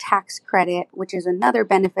the tax credit, which is another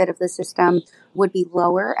benefit of the system, would be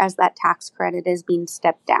lower as that tax credit is being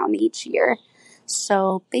stepped down each year.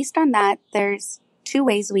 So based on that, there's 2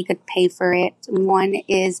 ways we could pay for it. One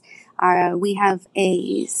is we have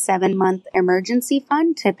a 7-month emergency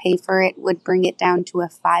fund. To pay for it would bring it down to a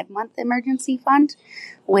 5-month emergency fund,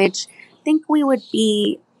 which I think we would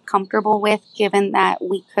be comfortable with, given that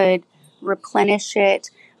we could replenish it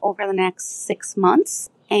over the next 6 months.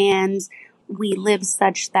 And we live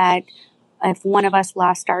such that if one of us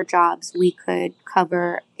lost our jobs, we could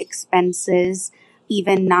cover expenses,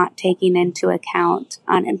 even not taking into account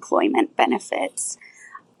unemployment benefits.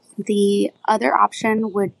 The other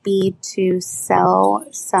option would be to sell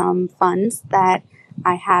some funds that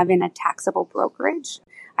I have in a taxable brokerage.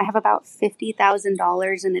 I have about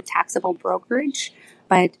 $50,000 in a taxable brokerage,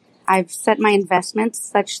 but I've set my investments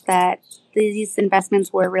such that these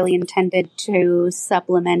investments were really intended to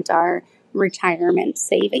supplement our retirement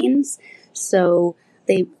savings. So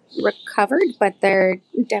they recovered, but they're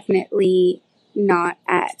definitely not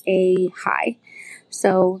at a high.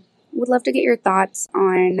 So would love to get your thoughts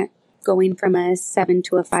on going from a 7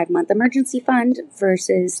 to a 5-month emergency fund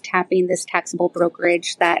versus tapping this taxable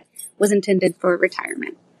brokerage that was intended for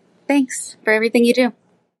retirement. Thanks for everything you do.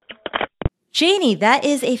 Janie, that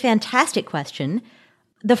is a fantastic question.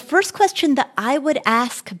 The first question that I would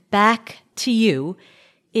ask back to you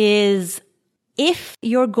is, if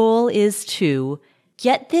your goal is to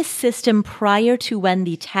get this system prior to when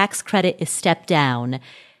the tax credit is stepped down,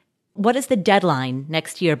 what is the deadline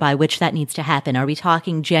next year by which that needs to happen? Are we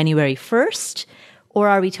talking January 1st, or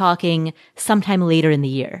are we talking sometime later in the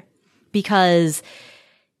year? Because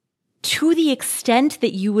to the extent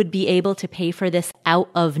that you would be able to pay for this out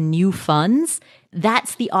of new funds,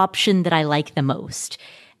 that's the option that I like the most.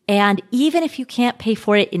 And even if you can't pay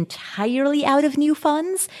for it entirely out of new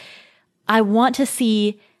funds, I want to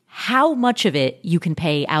see how much of it you can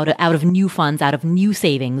pay out of new funds, out of new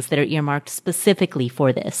savings that are earmarked specifically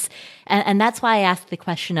for this. And that's why I asked the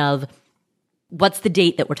question of, what's the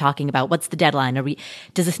date that we're talking about? What's the deadline?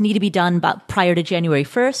 Does this need to be done prior to January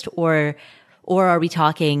 1st, or are we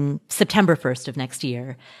talking September 1st of next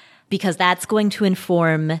year? Because that's going to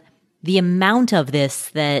inform the amount of this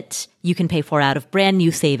that you can pay for out of brand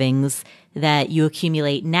new savings that you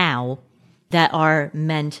accumulate now that are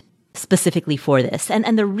meant specifically for this.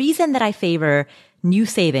 And the reason that I favor new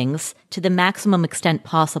savings to the maximum extent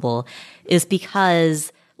possible is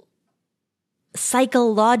because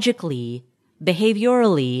psychologically,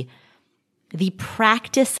 behaviorally, the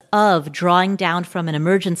practice of drawing down from an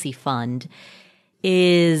emergency fund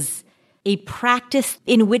is a practice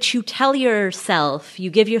in which you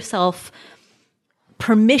give yourself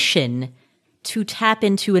permission to tap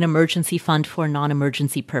into an emergency fund for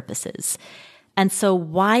non-emergency purposes. And so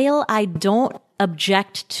while I don't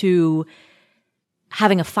object to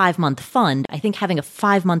having a 5-month fund, I think having a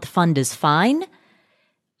 5-month fund is fine.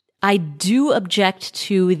 I do object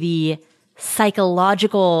to the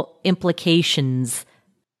psychological implications.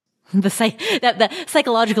 The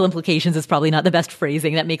psychological implications is probably not the best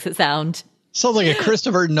phrasing. That makes it sound. Sounds like a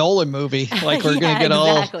Christopher Nolan movie. Like we're going to get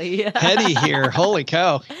exactly. all heady here. Holy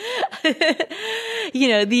cow.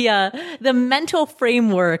 The mental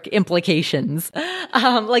framework implications.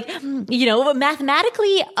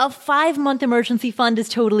 Mathematically, a 5-month emergency fund is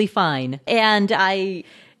totally fine. And I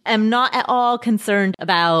am not at all concerned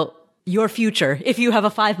about your future if you have a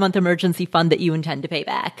 5-month emergency fund that you intend to pay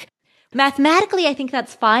back. Mathematically, I think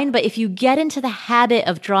that's fine, but if you get into the habit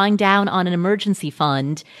of drawing down on an emergency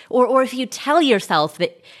fund, or if you tell yourself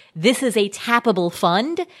that this is a tappable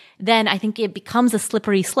fund, then I think it becomes a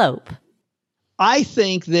slippery slope. I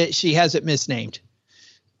think that she has it misnamed.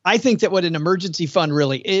 I think that what an emergency fund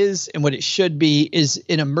really is, and what it should be, is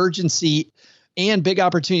an emergency and big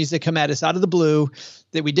opportunities that come at us out of the blue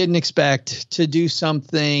that we didn't expect to do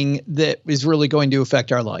something that is really going to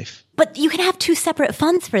affect our life. But you can have 2 separate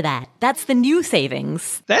funds for that. That's the new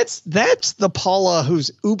savings. That's the Paula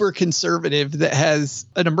who's uber conservative that has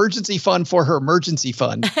an emergency fund for her emergency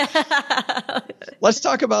fund. Let's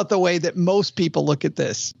talk about the way that most people look at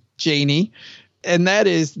this, Janie. And that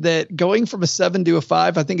is that going from a 7 to a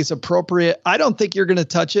 5, I think is appropriate. I don't think you're going to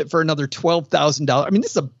touch it for another $12,000. I mean,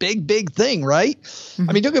 this is a big, big thing, right? Mm-hmm.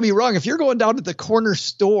 I mean, don't get me wrong. If you're going down to the corner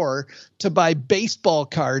store to buy baseball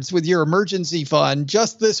cards with your emergency fund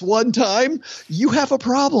just this one time, you have a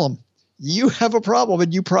problem. You have a problem,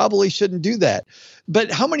 and you probably shouldn't do that.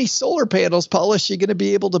 But how many solar panels, Paula, is she going to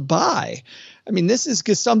be able to buy? I mean, this is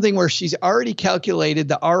something where she's already calculated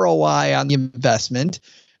the ROI on the investment.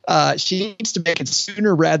 She needs to make it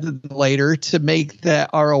sooner rather than later to make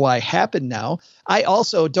that ROI happen now. I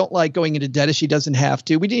also don't like going into debt if she doesn't have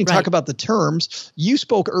to. We didn't talk about the terms. You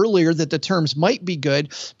spoke earlier that the terms might be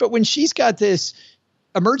good, but when she's got this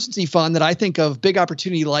emergency fund that I think of big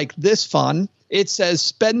opportunity like this fund, it says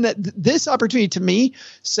spend that. This opportunity to me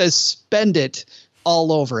says spend it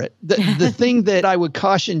all over it. The thing that I would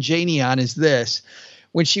caution Janie on is this.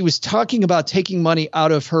 When she was talking about taking money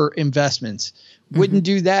out of her investments, wouldn't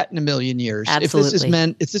do that in a million years.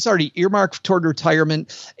 Absolutely. If this already earmarked toward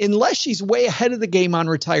retirement, unless she's way ahead of the game on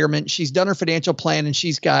retirement, she's done her financial plan and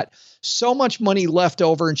she's got so much money left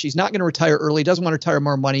over and she's not going to retire early, doesn't want to retire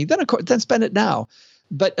more money, then spend it now.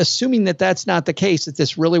 But assuming that that's not the case, that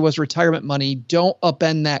this really was retirement money, don't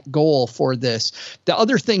upend that goal for this. The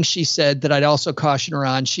other thing she said that I'd also caution her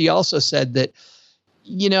on, she also said that,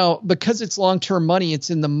 because it's long-term money, it's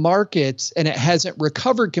in the markets and it hasn't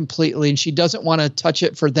recovered completely, and she doesn't want to touch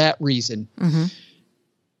it for that reason. Mm-hmm.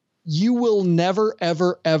 You will never,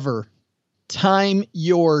 ever, ever time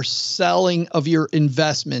your selling of your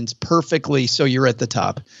investments perfectly so you're at the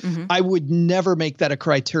top. Mm-hmm. I would never make that a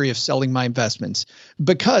criteria of selling my investments,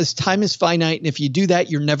 because time is finite. And if you do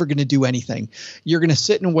that, you're never going to do anything. You're going to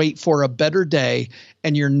sit and wait for a better day,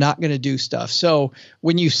 and you're not going to do stuff. So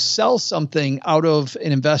when you sell something out of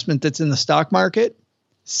an investment that's in the stock market,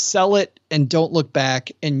 sell it and don't look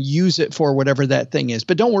back and use it for whatever that thing is.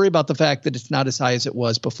 But don't worry about the fact that it's not as high as it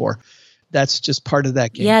was before. That's just part of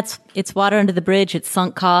that game. Yeah, it's water under the bridge. It's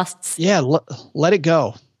sunk costs. Yeah, let it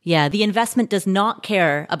go. Yeah, the investment does not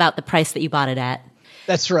care about the price that you bought it at.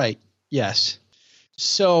 That's right. Yes.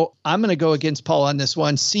 So I'm going to go against Paul on this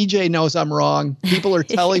one. CJ knows I'm wrong. People are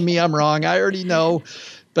telling me I'm wrong. I already know.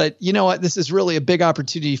 But you know what? This is really a big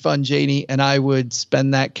opportunity fund, Janie, and I would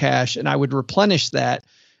spend that cash and I would replenish that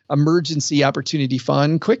emergency opportunity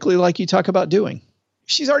fund quickly, like you talk about doing.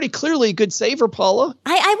 She's already clearly a good saver, Paula.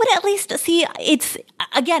 I would at least see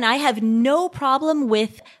again, I have no problem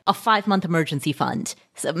with a 5-month emergency fund.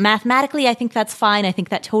 So mathematically, I think that's fine. I think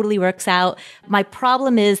that totally works out. My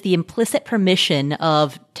problem is the implicit permission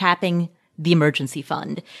of tapping the emergency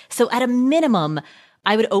fund. So at a minimum,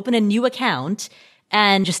 I would open a new account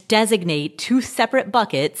and just designate 2 separate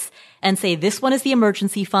buckets and say, this one is the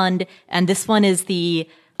emergency fund and this one is the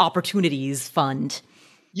opportunities fund.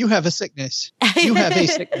 You have a sickness. You have a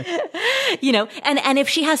sickness. And if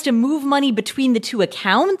she has to move money between the 2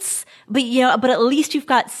 accounts, but at least you've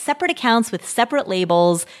got separate accounts with separate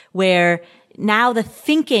labels where now the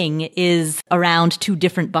thinking is around 2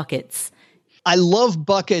 different buckets. I love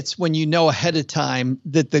buckets when you know ahead of time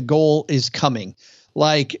that the goal is coming.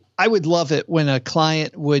 Like, I would love it when a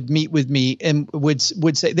client would meet with me and would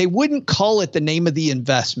say, they wouldn't call it the name of the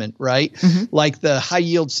investment, right? Mm-hmm. Like the high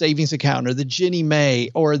yield savings account or the Ginnie Mae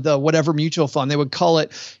or the whatever mutual fund. They would call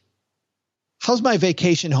it, how's my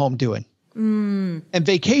vacation home doing? Mm. And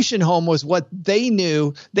vacation home was what they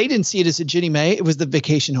knew. They didn't see it as a Ginnie Mae. It was the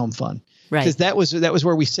vacation home fund. Right. Because that was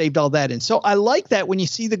where we saved all that in. So I like that when you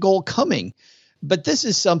see the goal coming. But this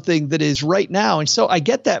is something that is right now. And so I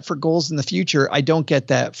get that for goals in the future. I don't get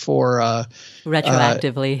that for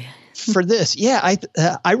retroactively. For this. Yeah,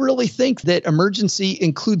 I really think that emergency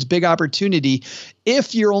includes big opportunity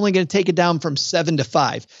if you're only going to take it down from 7 to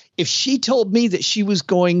 5. If she told me that she was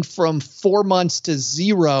going from 4 months to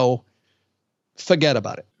 0, forget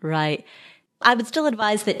about it. Right. I would still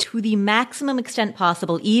advise that to the maximum extent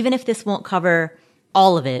possible, even if this won't cover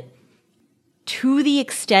all of it, to the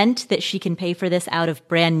extent that she can pay for this out of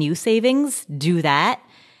brand new savings, do that.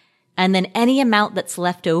 And then any amount that's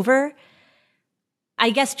left over,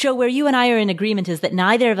 I guess, Joe, where you and I are in agreement is that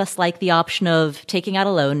neither of us like the option of taking out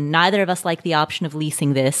a loan, neither of us like the option of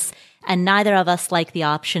leasing this, and neither of us like the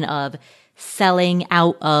option of selling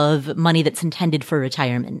out of money that's intended for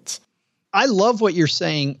retirement. I love what you're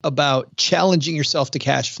saying about challenging yourself to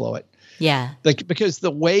cash flow it. Yeah. Because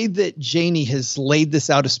the way that Janie has laid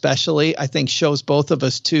this out, especially, I think shows both of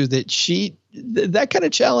us too, that that kind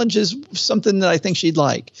of challenge is something that I think she'd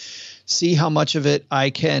like. See how much of it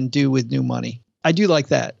I can do with new money. I do like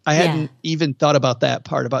that. I hadn't even thought about that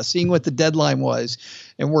part, about seeing what the deadline was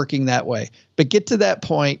and working that way. But get to that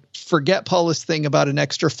point, forget Paula's thing about an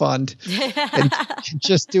extra fund and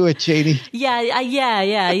just do it, Janie.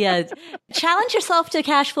 Yeah. Challenge yourself to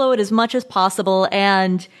cash flow it as much as possible.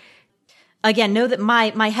 And again, know that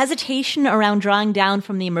my hesitation around drawing down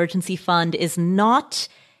from the emergency fund is not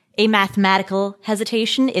a mathematical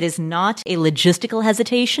hesitation. It is not a logistical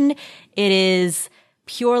hesitation. It is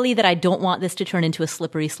purely that I don't want this to turn into a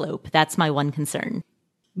slippery slope. That's my one concern.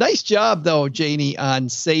 Nice job, though, Janie, on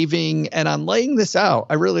saving and on laying this out.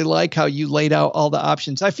 I really like how you laid out all the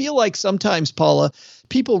options. I feel like sometimes, Paula,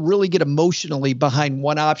 people really get emotionally behind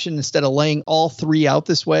one option instead of laying all three out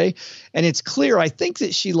this way. And it's clear, I think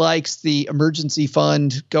that she likes the emergency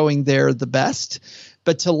fund going there the best.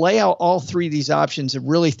 But to lay out all three of these options and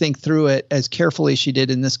really think through it as carefully as she did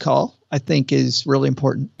in this call, I think is really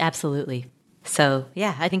important. Absolutely. So,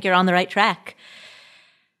 yeah, I think you're on the right track.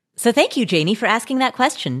 So thank you, Janie, for asking that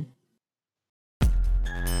question.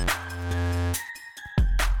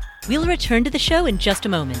 We'll return to the show in just a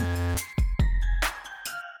moment.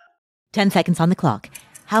 10 seconds on the clock.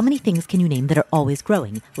 How many things can you name that are always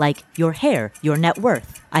growing? Like your hair, your net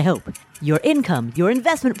worth, I hope. Your income, your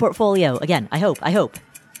investment portfolio. Again, I hope.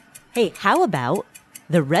 Hey, how about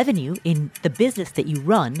the revenue in the business that you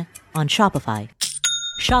run on Shopify?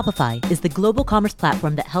 Shopify is the global commerce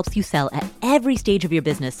platform that helps you sell at every stage of your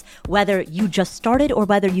business, whether you just started or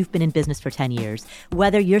whether you've been in business for 10 years,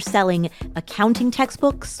 whether you're selling accounting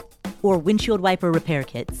textbooks or windshield wiper repair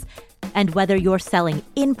kits, and whether you're selling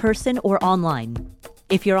in person or online.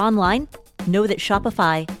 If you're online, know that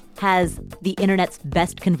Shopify has the internet's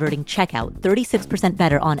best converting checkout, 36%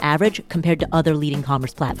 better on average compared to other leading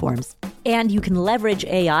commerce platforms. And you can leverage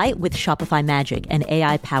AI with Shopify Magic, an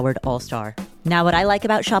AI-powered all-star. Now, what I like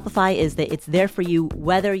about Shopify is that it's there for you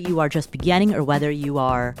whether you are just beginning or whether you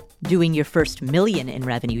are doing your first million in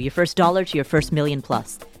revenue, your first dollar to your first million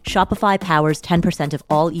plus. Shopify powers 10% of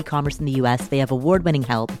all e-commerce in the US. They have award-winning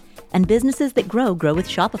help. And businesses that grow with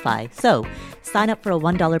Shopify. So sign up for a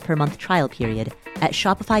 $1 per month trial period at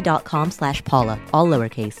shopify.com/Paula, all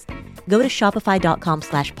lowercase. Go to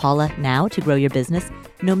shopify.com/Paula now to grow your business,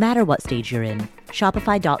 no matter what stage you're in.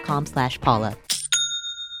 Shopify.com/Paula.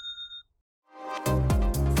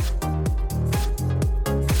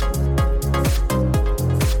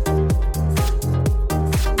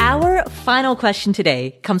 Our final question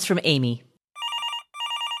today comes from Amy.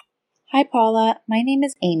 Hi, Paula. My name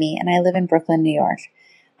is Amy, and I live in Brooklyn, New York.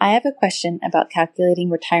 I have a question about calculating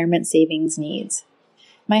retirement savings needs.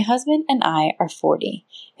 My husband and I are 40,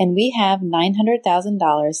 and we have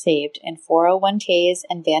 $900,000 saved in 401ks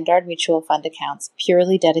and Vanguard mutual fund accounts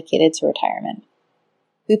purely dedicated to retirement.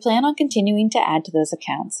 We plan on continuing to add to those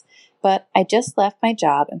accounts, but I just left my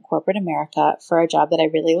job in corporate America for a job that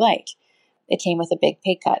I really liked. It came with a big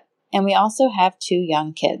pay cut, and we also have 2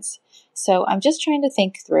 young kids. So I'm just trying to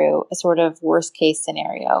think through a sort of worst case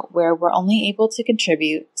scenario where we're only able to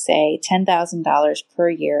contribute, say, $10,000 per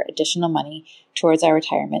year additional money towards our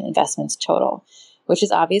retirement investments total, which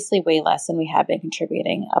is obviously way less than we have been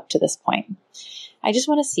contributing up to this point. I just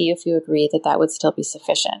want to see if you agree that that would still be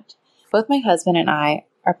sufficient. Both my husband and I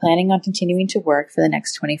are planning on continuing to work for the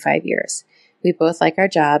next 25 years. We both like our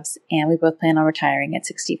jobs, and we both plan on retiring at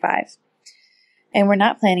 65. And we're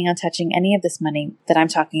not planning on touching any of this money that I'm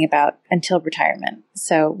talking about until retirement.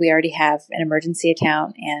 So we already have an emergency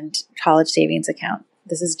account and college savings account.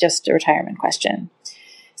 This is just a retirement question.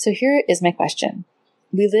 So here is my question.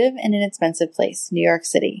 We live in an expensive place, New York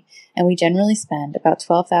City, and we generally spend about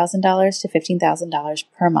 $12,000 to $15,000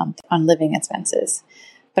 per month on living expenses.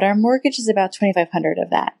 But our mortgage is about $2,500 of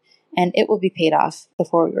that, and it will be paid off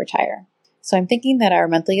before we retire. So I'm thinking that our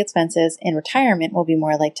monthly expenses in retirement will be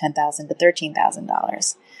more like $10,000 to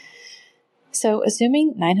 $13,000. So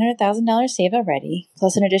assuming $900,000 saved already,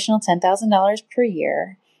 plus an additional $10,000 per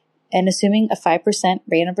year, and assuming a 5%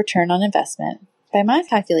 rate of return on investment, by my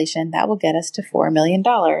calculation, that will get us to $4 million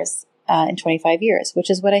in 25 years, which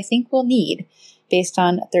is what I think we'll need based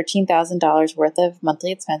on $13,000 worth of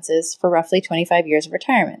monthly expenses for roughly 25 years of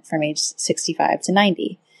retirement from age 65 to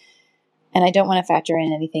 90. And I don't want to factor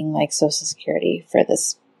in anything like Social Security for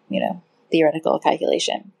this, theoretical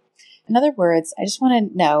calculation. In other words, I just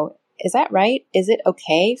want to know, is that right? Is it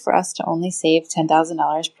okay for us to only save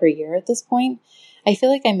 $10,000 per year at this point? I feel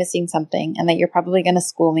like I'm missing something and that you're probably going to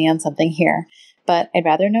school me on something here, but I'd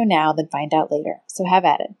rather know now than find out later. So have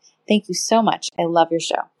at it. Thank you so much. I love your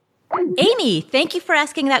show. Amy, thank you for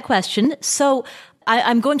asking that question. So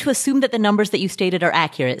I'm going to assume that the numbers that you stated are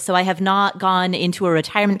accurate. So I have not gone into a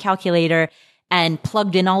retirement calculator and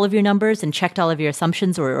plugged in all of your numbers and checked all of your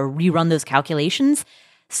assumptions or rerun those calculations.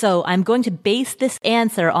 So I'm going to base this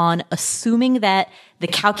answer on assuming that the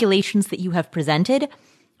calculations that you have presented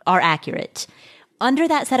are accurate. Under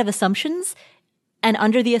that set of assumptions, and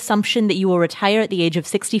under the assumption that you will retire at the age of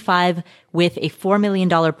 65 with a $4 million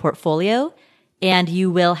portfolio, and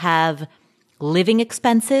you will have living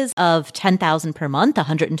expenses of $10,000 per month,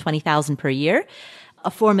 $120,000 per year,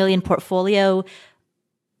 a $4 million portfolio,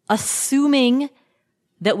 assuming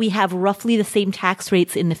that we have roughly the same tax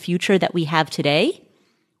rates in the future that we have today,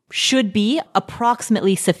 should be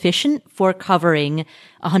approximately sufficient for covering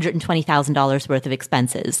 $120,000 worth of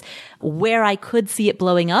expenses. Where I could see it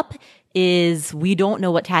blowing up is we don't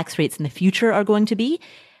know what tax rates in the future are going to be.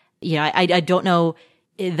 You know, I don't know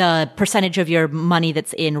the percentage of your money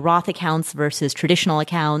that's in Roth accounts versus traditional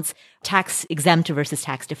accounts, tax exempt versus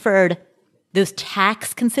tax deferred. Those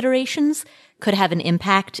tax considerations could have an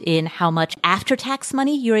impact in how much after-tax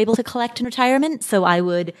money you're able to collect in retirement. So I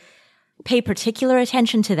would pay particular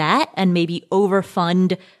attention to that and maybe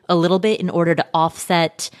overfund a little bit in order to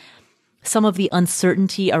offset some of the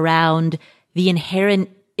uncertainty around the inherent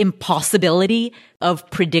impossibility of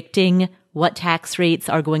predicting what tax rates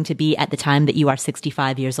are going to be at the time that you are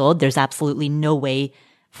 65 years old. There's absolutely no way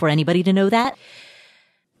for anybody to know that.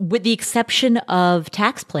 With the exception of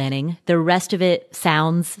tax planning, the rest of it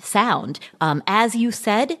sounds sound. As you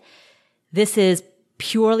said, this is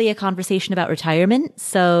purely a conversation about retirement.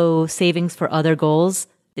 So savings for other goals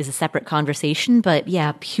is a separate conversation. But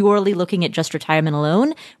yeah, purely looking at just retirement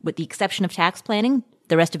alone, with the exception of tax planning,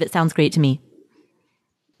 the rest of it sounds great to me.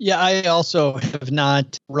 Yeah, I also have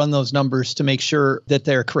not run those numbers to make sure that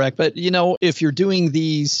they're correct. But, you know, if you're doing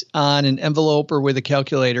these on an envelope or with a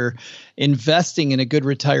calculator, investing in a good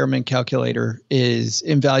retirement calculator is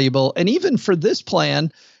invaluable. And even for this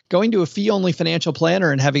plan, going to a fee-only financial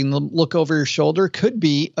planner and having them look over your shoulder could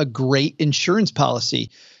be a great insurance policy.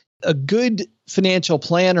 A good financial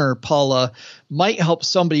planner, Paula, might help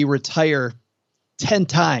somebody retire 10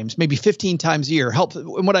 times, maybe 15 times a year. Help.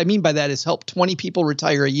 And what I mean by that is help 20 people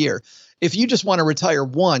retire a year. If you just want to retire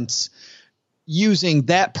once, using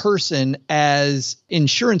that person as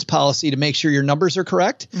insurance policy to make sure your numbers are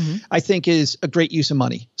correct, I think is a great use of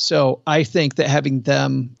money. So I think that having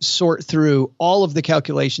them sort through all of the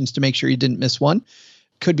calculations to make sure you didn't miss one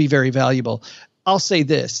could be very valuable. I'll say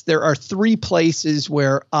this. There are 3 places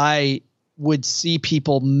where I would see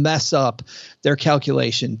people mess up their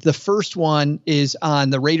calculation. The first one is on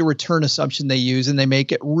the rate of return assumption they use, and they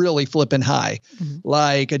make it really flipping high.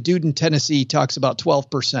 Like a dude in Tennessee talks about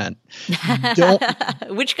 12%.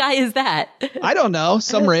 Which guy is that? I don't know.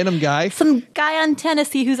 Some random guy. Some guy on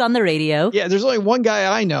Tennessee who's on the radio. Yeah, there's only one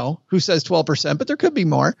guy I know who says 12%, but there could be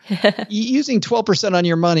more. Using 12% on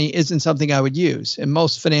your money isn't something I would use. And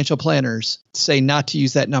most financial planners say not to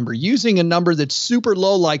use that number. Using a number that's super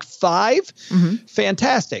low, like 5,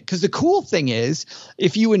 fantastic. Because the cool thing is,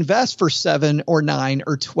 if you invest for 7 or 9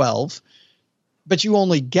 or 12, but you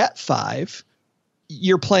only get 5,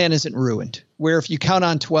 your plan isn't ruined. Where if you count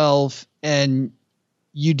on 12 and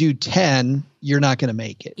you do 10, you're not going to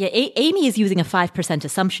make it. Yeah, Amy is using a 5%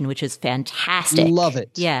 assumption, which is fantastic. Love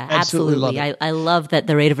it. Yeah, absolutely. Love it. I love that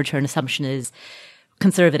the rate of return assumption is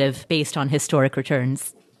conservative based on historic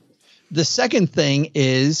returns. The second thing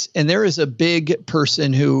is, and there is a big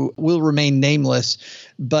person who will remain nameless,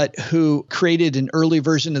 but who created an early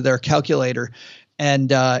version of their calculator.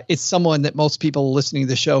 And it's someone that most people listening to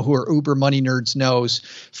the show who are uber money nerds knows,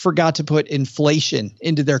 forgot to put inflation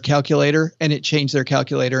into their calculator, and it changed their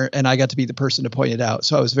calculator. And I got to be the person to point it out.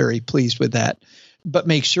 So I was very pleased with that. But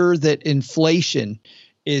make sure that inflation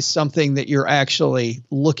is something that you're actually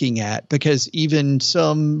looking at, because even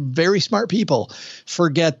some very smart people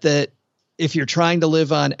forget that if you're trying to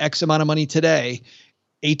live on X amount of money today,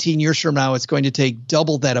 18 years from now, it's going to take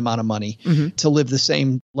double that amount of money to live the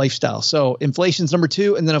same lifestyle. So inflation's number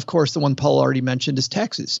 2. And then, of course, the one Paul already mentioned is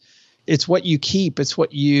taxes. It's what you keep. It's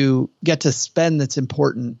what you get to spend that's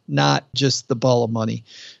important, not just the ball of money.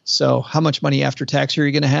 So how much money after tax are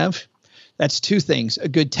you going to have? That's 2 things: a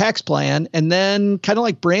good tax plan, and then kind of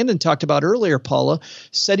like Brandon talked about earlier, Paula,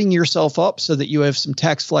 setting yourself up so that you have some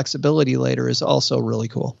tax flexibility later is also really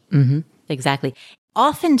cool. Exactly.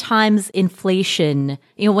 Oftentimes inflation,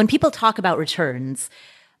 when people talk about returns,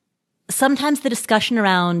 sometimes the discussion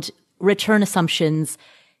around return assumptions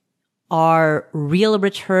are real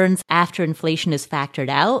returns after inflation is factored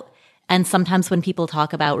out. And sometimes when people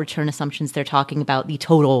talk about return assumptions, they're talking about the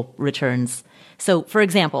total returns. So, for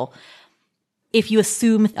example, if you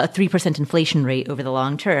assume a 3% inflation rate over the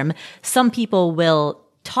long term, some people will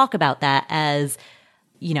talk about that as,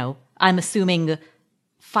 I'm assuming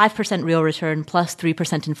 5% real return plus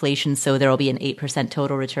 3% inflation, so there will be an 8%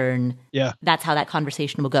 total return. Yeah. That's how that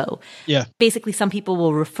conversation will go. Yeah. Basically, some people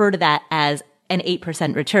will refer to that as an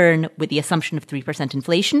 8% return with the assumption of 3%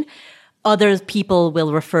 inflation. Other people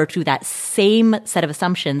will refer to that same set of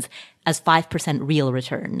assumptions as 5% real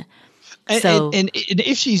return. And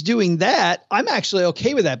if she's doing that, I'm actually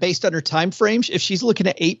okay with that based on her time frames. If she's looking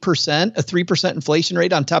at 8%, a 3% inflation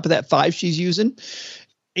rate on top of that 5 she's using,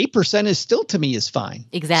 8% is still, to me, is fine.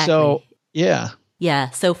 Exactly. So, yeah.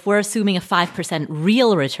 Yeah. So if we're assuming a 5%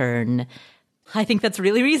 real return, I think that's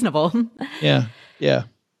really reasonable. Yeah. Yeah.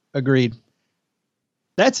 Agreed.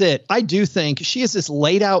 That's it. I do think she has this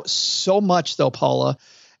laid out so much, though, Paula,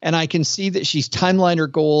 and I can see that she's timelined her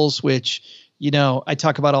goals, which, you know, I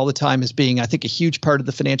talk about all the time as being, I think, a huge part of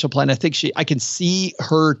the financial plan. I can see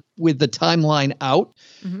her with the timeline out.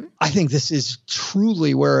 Mm-hmm. I think this is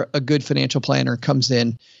truly where a good financial planner comes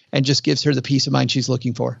in and just gives her the peace of mind she's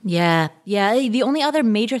looking for. Yeah. Yeah. The only other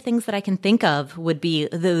major things that I can think of would be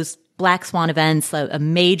those black swan events, a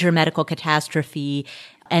major medical catastrophe,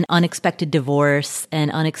 an unexpected divorce, an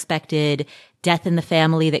unexpected death in the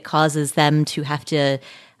family that causes them to have to,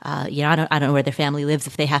 I don't know where their family lives,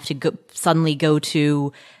 if they have to suddenly go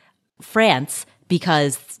to France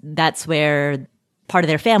because that's where part of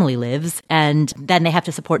their family lives. And then they have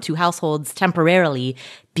to support 2 households temporarily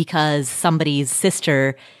because somebody's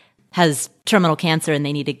sister has terminal cancer and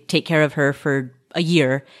they need to take care of her for a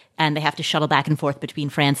year. And they have to shuttle back and forth between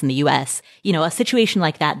France and the US. You know, a situation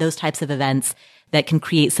like that, those types of events that can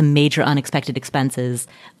create some major unexpected expenses.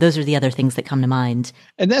 Those are the other things that come to mind.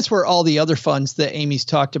 And that's where all the other funds that Amy's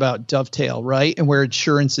talked about dovetail, right? And where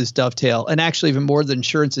insurances dovetail. And actually, even more than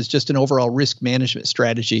insurance, is just an overall risk management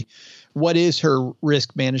strategy. What is her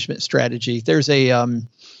risk management strategy? There's an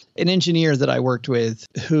engineer that I worked with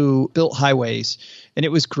who built highways. And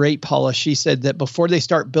it was great, Paula. She said that before they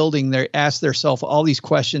start building, they ask themselves all these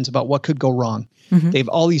questions about what could go wrong. Mm-hmm. They have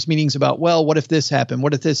all these meetings about, well, what if this happened?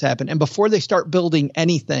 What if this happened? And before they start building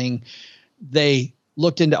anything, they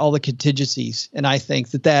looked into all the contingencies. And I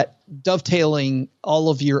think that dovetailing all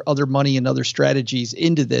of your other money and other strategies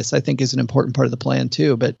into this, I think, is an important part of the plan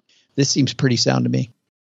too. But this seems pretty sound to me.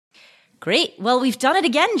 Great. Well, we've done it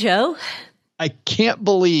again, Joe. I can't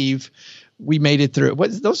believe we made it through.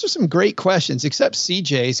 Those are some great questions, except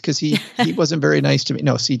CJ's, because he wasn't very nice to me.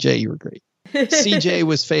 No, CJ, you were great. CJ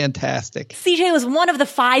was fantastic. CJ was one of the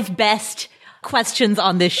 5 best questions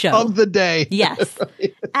on this show. Of the day. Yes,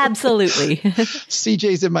 absolutely.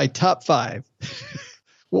 CJ's in my top 5.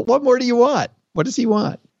 Well, what more do you want? What does he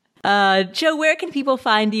want? Joe, where can people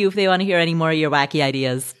find you if they want to hear any more of your wacky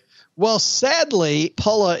ideas? Well, sadly,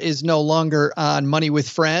 Paula is no longer on Money with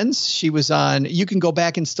Friends. She was on, you can go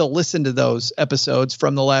back and still listen to those episodes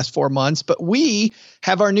from the last 4 months, but we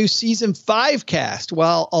have our new season 5 cast.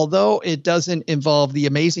 Well, although it doesn't involve the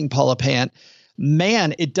amazing Paula Pant,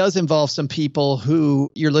 man, it does involve some people who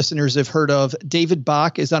your listeners have heard of. David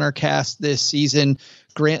Bach is on our cast this season.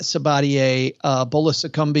 Grant Sabatier, Bola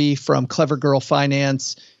Succumbi from Clever Girl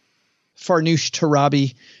Finance, Farnoosh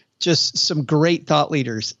Tarabi. Just some great thought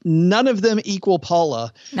leaders. None of them equal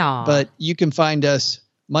Paula, but you can find us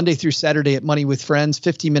Monday through Saturday at Money with Friends,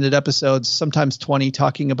 15-minute episodes, sometimes 20,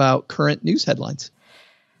 talking about current news headlines.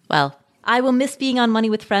 Well, I will miss being on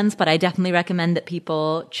Money with Friends, but I definitely recommend that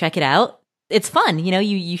people check it out. It's fun. You know,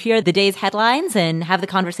 you hear the day's headlines and have the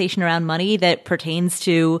conversation around money that pertains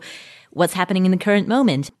to what's happening in the current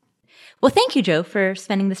moment. Well, thank you, Joe, for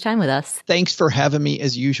spending this time with us. Thanks for having me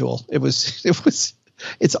as usual.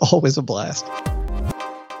 It's always a blast.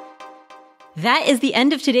 That is the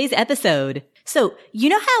end of today's episode. So, you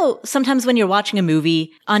know how sometimes when you're watching a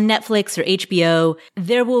movie on Netflix or HBO,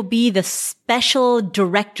 there will be the special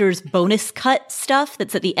director's bonus cut stuff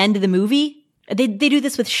that's at the end of the movie? They do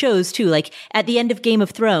this with shows too. Like at the end of Game of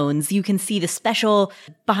Thrones, you can see the special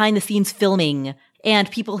behind the scenes filming.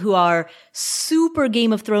 And people who are super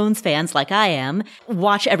Game of Thrones fans, like I am,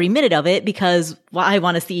 watch every minute of it because I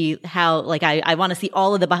want to see how, I want to see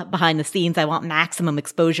all of the behind the scenes. I want maximum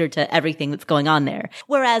exposure to everything that's going on there.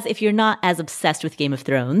 Whereas if you're not as obsessed with Game of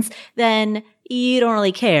Thrones, then you don't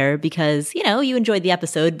really care because, you know, you enjoyed the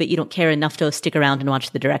episode, but you don't care enough to stick around and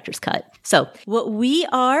watch the director's cut. So what we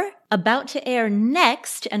are about to air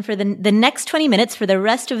next, and for the next 20 minutes for the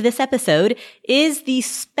rest of this episode, is the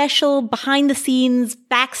special behind-the-scenes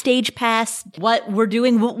backstage pass. What we're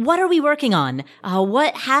doing, what are we working on?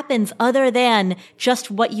 What happens other than just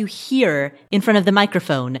what you hear in front of the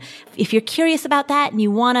microphone? If you're curious about that and you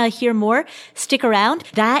want to hear more, stick around.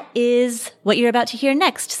 That is what you're about to hear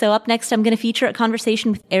next. So up next, I'm going to feature a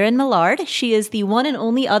conversation with Erin Millard. She is the one and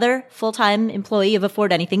only other full-time employee of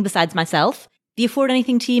Afford Anything besides myself. The Afford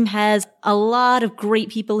Anything team has a lot of great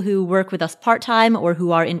people who work with us part-time or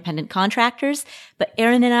who are independent contractors, but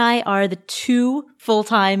Erin and I are the two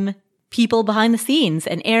full-time people behind the scenes.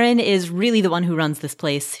 And Erin is really the one who runs this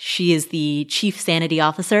place. She is the Chief Sanity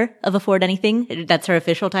Officer of Afford Anything. That's her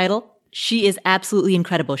official title. She is absolutely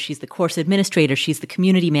incredible. She's the course administrator. She's the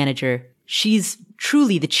community manager. She's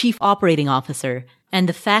truly the Chief Operating Officer. And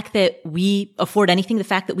the fact that we afford anything, the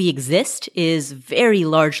fact that we exist is very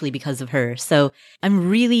largely because of her. So I'm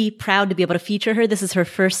really proud to be able to feature her. This is her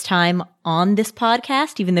first time on this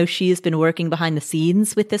podcast, even though she has been working behind the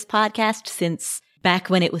scenes with this podcast since back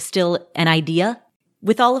when it was still an idea.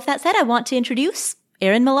 With all of that said, I want to introduce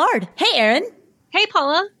Erin Millard. Hey, Erin. Hey,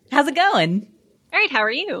 Paula. How's it going? All right, how are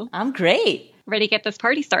you? I'm great. Ready to get this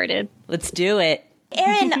party started. Let's do it.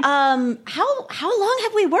 Erin, how long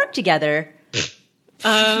have we worked together?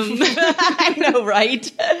 I know,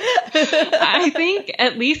 right? I think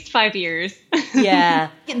at least 5 years. Yeah.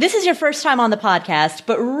 This is your first time on the podcast,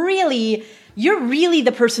 but really, you're really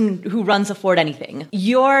the person who runs Afford Anything.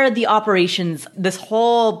 You're the operations. This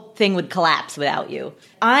whole thing would collapse without you.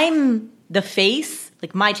 I'm the face.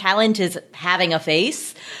 Like, my talent is having a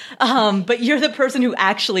face, but you're the person who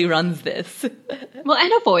actually runs this. Well,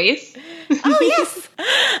 and a voice. Oh, yes.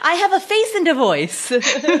 I have a face and a voice.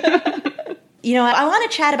 You know, I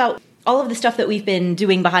want to chat about all of the stuff that we've been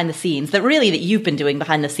doing behind the scenes, that you've been doing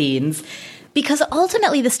behind the scenes, because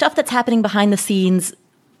ultimately the stuff that's happening behind the scenes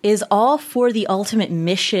is all for the ultimate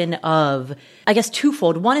mission of, I guess,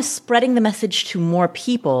 twofold. One is spreading the message to more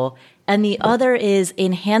people, and the other is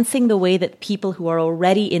enhancing the way that people who are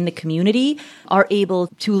already in the community are able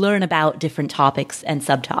to learn about different topics and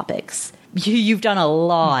subtopics. You've done a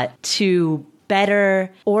lot to better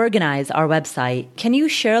organize our website. Can you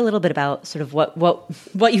share a little bit about sort of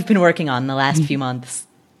what you've been working on the last few months?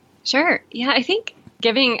 Sure. Yeah, I think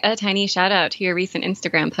giving a tiny shout out to your recent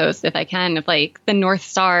Instagram post, if I can, of like the North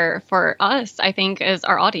Star for us, I think, is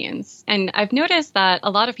our audience. And I've noticed that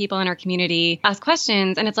a lot of people in our community ask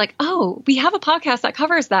questions and it's like, oh, we have a podcast that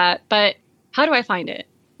covers that, but how do I find it?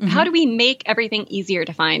 How do we make everything easier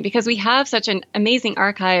to find? Because we have such an amazing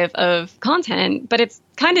archive of content, but it's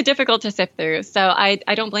kind of difficult to sift through. So I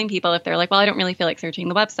don't blame people if they're like, well, I don't really feel like searching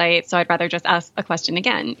the website, so I'd rather just ask a question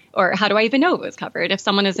again. Or how do I even know it was covered? If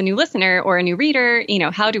someone is a new listener or a new reader,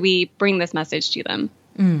 how do we bring this message to them?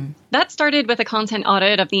 That started with a content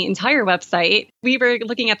audit of the entire website. We were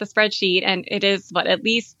looking at the spreadsheet and it is, at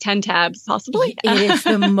least 10 tabs possibly? It is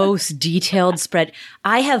the most detailed spread.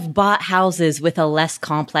 I have bought houses with a less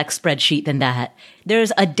complex spreadsheet than that.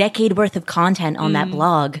 There's a decade worth of content on that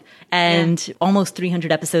blog and almost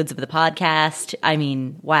 300 episodes of the podcast. I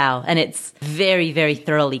mean, wow. And it's very, very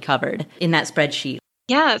thoroughly covered in that spreadsheet.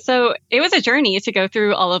 Yeah, so it was a journey to go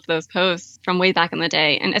through all of those posts from way back in the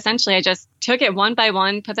day. And essentially, I just took it one by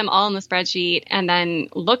one, put them all in the spreadsheet, and then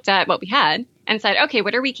looked at what we had and said, okay,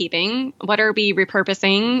 what are we keeping? What are we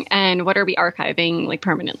repurposing? And what are we archiving like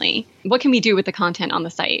permanently? What can we do with the content on the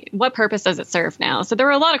site? What purpose does it serve now? So there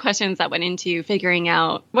were a lot of questions that went into figuring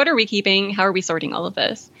out what are we keeping? How are we sorting all of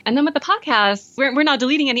this? And then with the podcast, we're not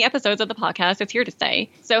deleting any episodes of the podcast. It's here to stay.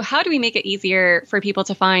 So how do we make it easier for people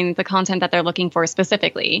to find the content that they're looking for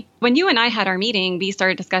specifically? When you and I had our meeting, we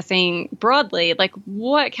started discussing broadly, like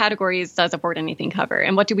what categories does Afford Anything cover?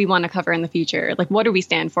 And what do we want to cover in the future? Like what do we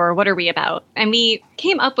stand for? What are we about? And we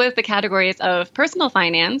came up with the categories of personal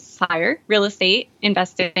finance, FIRE, real estate,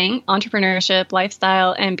 investing, entrepreneurship,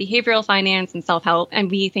 lifestyle, and behavioral finance and self-help.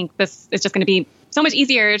 And we think this is just going to be so much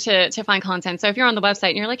easier to find content. So if you're on the website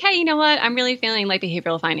and you're like, hey, you know what? I'm really feeling like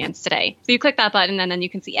behavioral finance today. So you click that button and then you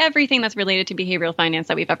can see everything that's related to behavioral finance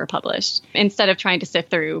that we've ever published instead of trying to sift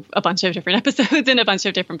through a bunch of different episodes and a bunch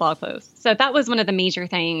of different blog posts. So that was one of the major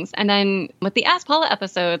things. And then with the Ask Paula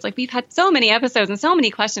episodes, like we've had so many episodes and so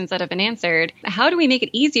many questions that have been answered. How do we make it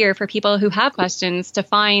easier for people who have questions to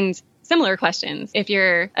find similar questions? If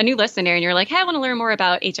you're a new listener and you're like, hey, I want to learn more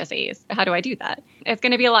about HSAs, how do I do that? It's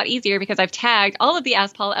going to be a lot easier because I've tagged all of the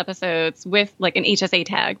Ask Paula episodes with like an HSA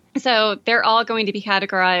tag. So they're all going to be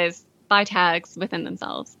categorized by tags within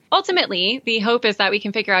themselves. Ultimately, the hope is that we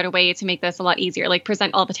can figure out a way to make this a lot easier, like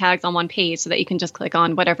present all the tags on one page so that you can just click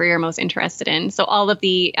on whatever you're most interested in. So all of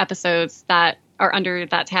the episodes that are under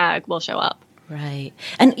that tag will show up. Right.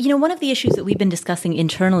 And, one of the issues that we've been discussing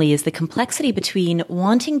internally is the complexity between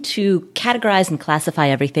wanting to categorize and classify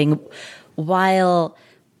everything while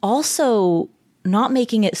also not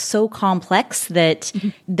making it so complex that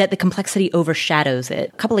the complexity overshadows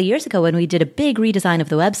it. A couple of years ago, when we did a big redesign of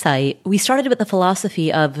the website, we started with the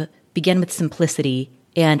philosophy of begin with simplicity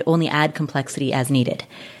and only add complexity as needed.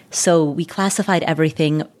 So we classified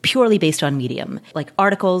everything purely based on medium, like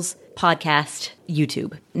articles, podcast,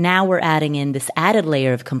 YouTube. Now we're adding in this added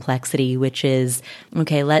layer of complexity, which is,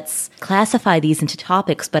 okay, let's classify these into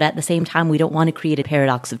topics, but at the same time, we don't want to create a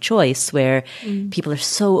paradox of choice where people are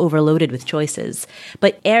so overloaded with choices.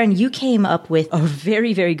 But Erin, you came up with a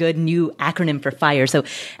very, very good new acronym for FIRE. So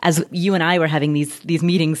as you and I were having these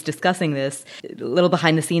meetings discussing this, a little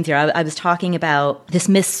behind the scenes here, I was talking about this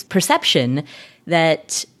misperception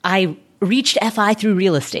that I reached FI through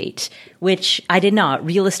real estate, which I did not.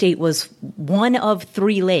 Real estate was one of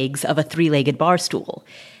 3 legs of a 3-legged bar stool.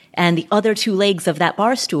 And the other 2 legs of that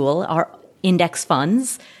bar stool are index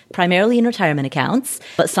funds, primarily in retirement accounts,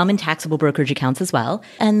 but some in taxable brokerage accounts as well.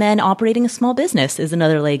 And then operating a small business is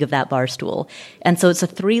another leg of that bar stool. And so it's a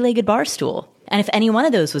 3-legged bar stool. And if any one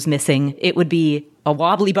of those was missing, it would be a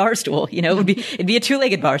wobbly bar stool. It'd be a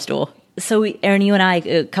 2-legged bar stool. So, Erin, you and I,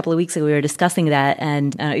 a couple of weeks ago, we were discussing that.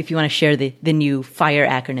 And if you want to share the new FIRE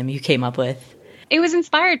acronym you came up with. It was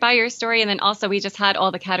inspired by your story. And then also we just had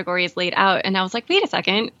all the categories laid out. And I was like, wait a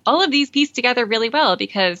second, all of these piece together really well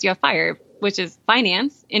because you have FIRE, which is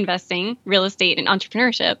finance, investing, real estate, and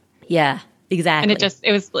entrepreneurship. Yeah. Exactly. And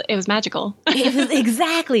it was magical. It was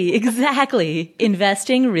exactly.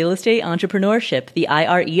 Investing, real estate, entrepreneurship, the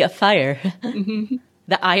IRE of FIRE. Mm-hmm.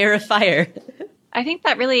 The IRE of FIRE. I think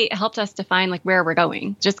that really helped us define like where we're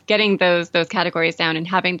going. Just getting those categories down and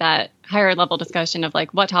having that higher level discussion of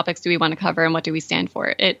like what topics do we want to cover and what do we stand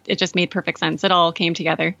for. It just made perfect sense. It all came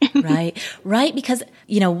together. Right. Because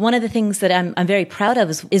one of the things that I'm very proud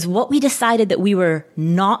of is what we decided that we were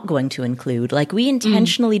not going to include. Like we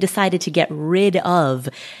intentionally decided to get rid of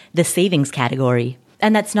the savings category,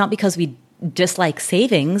 and that's not because we dislike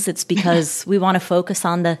savings. It's because we want to focus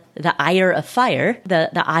on the IRE of FIRE,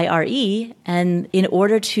 the IRE. And in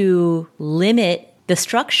order to limit the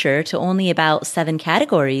structure to only about 7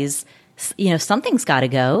 categories, something's got to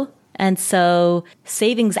go. And so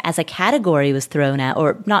savings as a category was thrown out,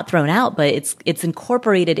 or not thrown out, but it's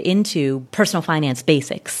incorporated into personal finance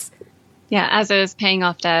basics. Yeah, as is paying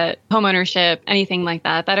off debt, homeownership, anything like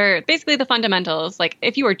that are basically the fundamentals. Like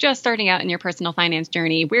if you were just starting out in your personal finance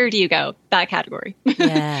journey, where do you go? That category.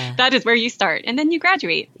 Yeah. That is where you start. And then you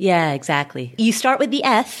graduate. Yeah, exactly. You start with the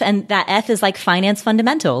F, and that F is like finance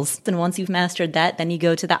fundamentals. And once you've mastered that, then you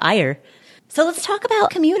go to the IRE. So let's talk about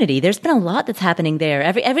community. There's been a lot that's happening there.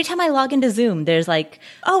 Every time I log into Zoom, there's like,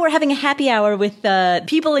 oh, we're having a happy hour with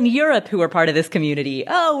people in Europe who are part of this community.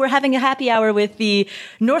 Oh, we're having a happy hour with the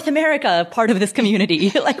North America part of this community.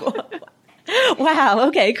 Like, wow,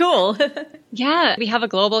 okay, cool. Yeah, we have a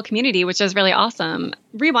global community, which is really awesome.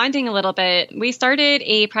 Rewinding a little bit, we started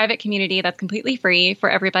a private community that's completely free for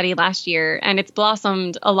everybody last year, and it's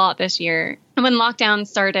blossomed a lot this year. And when lockdown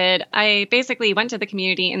started, I basically went to the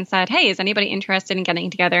community and said, hey, is anybody interested in getting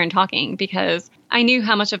together and talking? Because I knew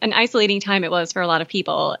how much of an isolating time it was for a lot of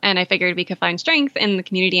people, and I figured we could find strength in the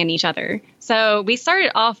community and each other. So we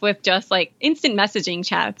started off with just like instant messaging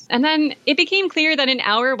chats. And then it became clear that an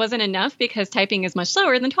hour wasn't enough because typing is much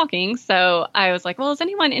slower than talking. So I was like, well, is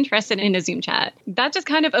anyone interested in a Zoom chat? That just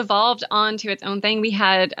kind of evolved onto its own thing. We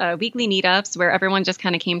had weekly meetups where everyone just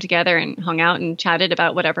kind of came together and hung out and chatted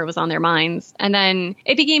about whatever was on their minds. And then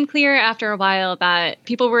it became clear after a while that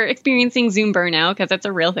people were experiencing Zoom burnout because it's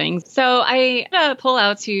a real thing. So I pull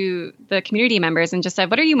out to the community members and just said,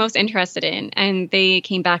 what are you most interested in? And they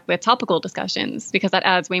came back with topical discussions because that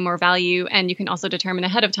adds way more value. And you can also determine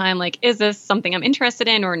ahead of time, like, is this something I'm interested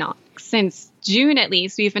in or not? Since June, at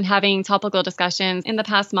least, we've been having topical discussions. In the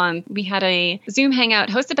past month, we had a Zoom hangout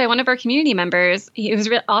hosted by one of our community members. He was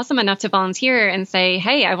awesome enough to volunteer and say,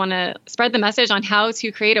 hey, I want to spread the message on how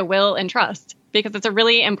to create a will and trust, because it's a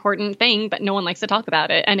really important thing, but no one likes to talk about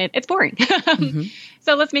it, and it's boring. Mm-hmm.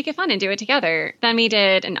 So let's make it fun and do it together. Then we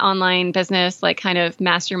did an online business, like kind of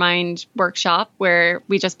mastermind workshop where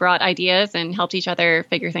we just brought ideas and helped each other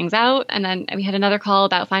figure things out. And then we had another call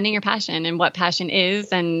about finding your passion and what passion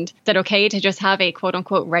is, and is it okay to just have a quote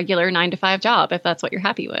unquote regular 9-to-5 job if that's what you're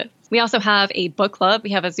happy with. We also have a book club.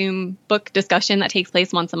 We have a Zoom book discussion that takes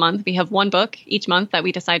place once a month. We have one book each month that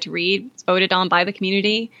we decide to read. It's voted on by the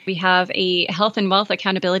community. We have a health and wealth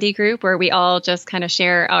accountability group where we all just kind of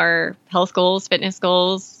share our health goals, fitness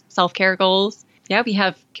goals, self-care goals. Yeah, we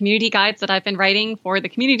have community guides that I've been writing for the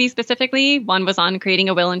community specifically. One was on creating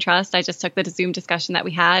a will and trust. I just took the Zoom discussion that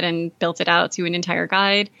we had and built it out to an entire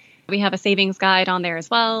guide. We have a savings guide on there as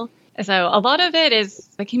well. So a lot of it is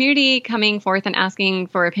the community coming forth and asking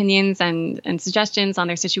for opinions and suggestions on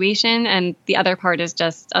their situation. And the other part is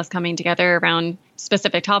just us coming together around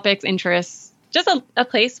specific topics, interests, just a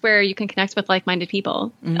place where you can connect with like-minded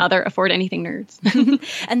people, other afford anything nerds.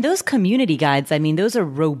 And those community guides, I mean, those are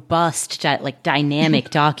robust, like dynamic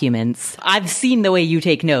documents. I've seen the way you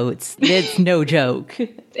take notes. It's no joke.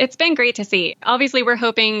 It's been great to see. Obviously, we're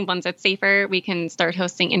hoping once it's safer, we can start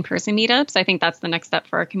hosting in-person meetups. I think that's the next step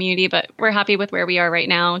for our community, but we're happy with where we are right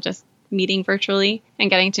now, just meeting virtually and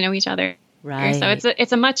getting to know each other. Right. So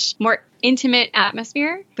it's a much more intimate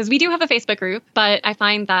atmosphere because we do have a Facebook group, but I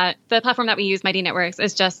find that the platform that we use, Mighty Networks,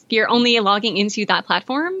 is just you're only logging into that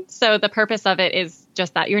platform. So the purpose of it is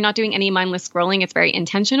just that you're not doing any mindless scrolling. It's very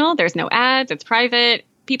intentional. There's no ads. It's private.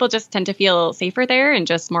 People just tend to feel safer there and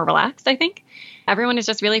just more relaxed, I think. Everyone is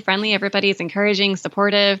just really friendly. Everybody's encouraging,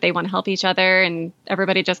 supportive. They want to help each other. And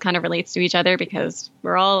everybody just kind of relates to each other because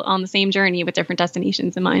we're all on the same journey with different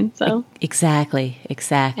destinations in mind. So Exactly.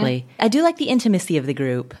 Yeah. I do like the intimacy of the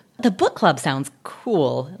group. The book club sounds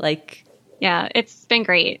cool. Yeah, it's been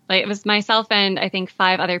great. It was myself and I think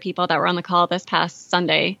 5 other people that were on the call this past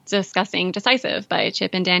Sunday discussing Decisive by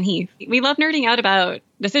Chip and Dan Heath. We love nerding out about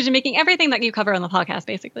decision-making, everything that you cover on the podcast,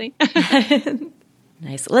 basically.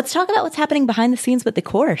 Nice. Let's talk about what's happening behind the scenes with the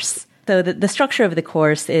course. So the structure of the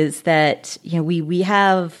course is that we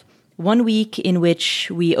have 1 week in which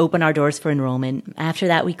we open our doors for enrollment. After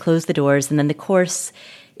that, we close the doors, and then the course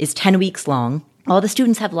is 10 weeks long. All the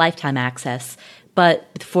students have lifetime access,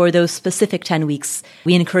 but for those specific 10 weeks,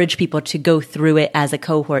 we encourage people to go through it as a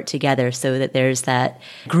cohort together so that there's that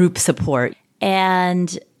group support.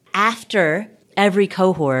 And after every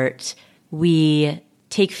cohort, we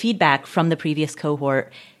take feedback from the previous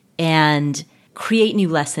cohort and create new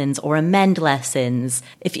lessons or amend lessons.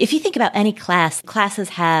 If you think about any class, classes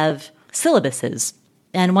have syllabuses.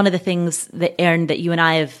 And one of the things that, Erin, that you and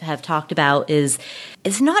I have talked about is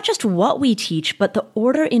it's not just what we teach, but the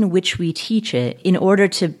order in which we teach it in order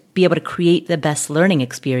to be able to create the best learning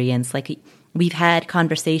experience. We've had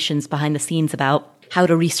conversations behind the scenes about how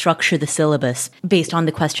to restructure the syllabus based on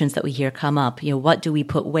the questions that we hear come up. What do we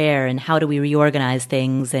put where and how do we reorganize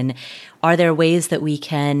things? And are there ways that we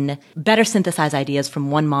can better synthesize ideas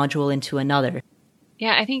from one module into another?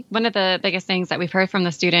 Yeah, I think one of the biggest things that we've heard from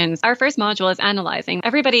the students, our first module is analyzing.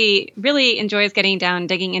 Everybody really enjoys getting down,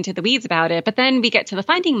 digging into the weeds about it. But then we get to the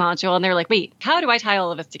finding module and they're like, wait, how do I tie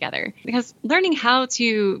all of this together? Because learning how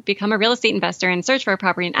to become a real estate investor and search for a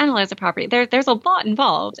property and analyze a property, there's a lot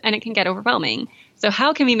involved and it can get overwhelming. So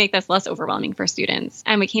how can we make this less overwhelming for students?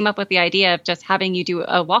 And we came up with the idea of just having you do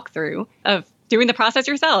a walkthrough of doing the process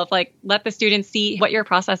yourself, let the students see what your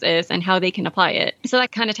process is and how they can apply it. So that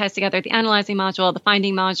kind of ties together the analyzing module, the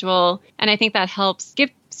finding module. And I think that helps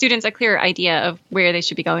give students a clearer idea of where they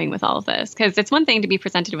should be going with all of this. Because it's one thing to be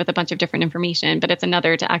presented with a bunch of different information, but it's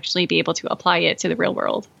another to actually be able to apply it to the real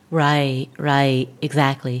world. Right,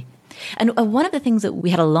 exactly. And one of the things that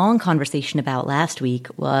we had a long conversation about last week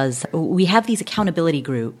was we have these accountability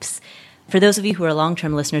groups. For those of you who are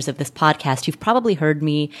long-term listeners of this podcast, you've probably heard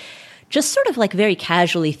me just sort of very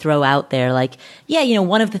casually throw out there,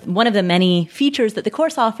 one of the many features that the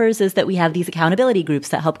course offers is that we have these accountability groups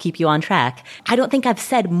that help keep you on track. I don't think I've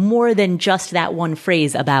said more than just that one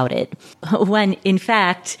phrase about it. When in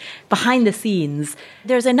fact, behind the scenes,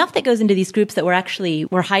 there's enough that goes into these groups that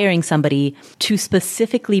we're hiring somebody to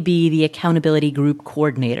specifically be the accountability group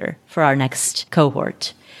coordinator for our next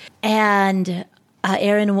cohort. And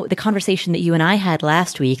Erin, the conversation that you and I had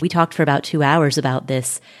last week, we talked for about 2 hours about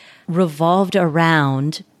this, revolved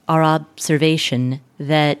around our observation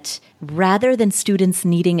that rather than students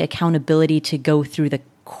needing accountability to go through the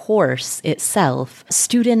course itself,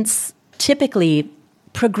 students typically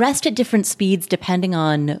progressed at different speeds depending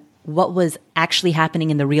on what was actually happening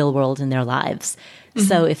in the real world in their lives. Mm-hmm.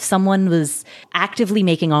 So if someone was actively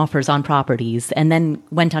making offers on properties and then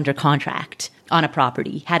went under contract on a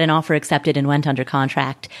property, had an offer accepted and went under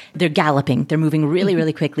contract, they're galloping. They're moving really,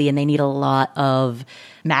 really quickly and they need a lot of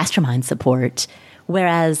mastermind support.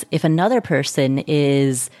 Whereas if another person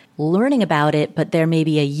is learning about it, but they're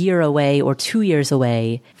maybe a year away or 2 years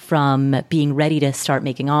away from being ready to start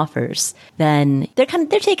making offers, then they're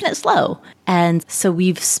taking it slow. And so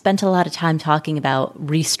we've spent a lot of time talking about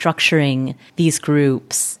restructuring these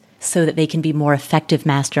groups so that they can be more effective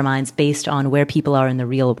masterminds based on where people are in the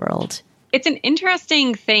real world. It's an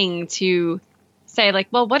interesting thing to say,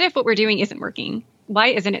 well, what if what we're doing isn't working? Why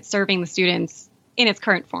isn't it serving the students in its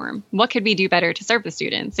current form? What could we do better to serve the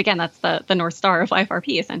students? Again, that's the North Star of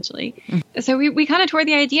IFRP, essentially. Mm-hmm. So we kind of tore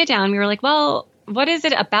the idea down. We were like, well, what is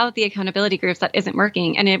it about the accountability groups that isn't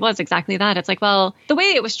working? And it was exactly that. It's like, well, the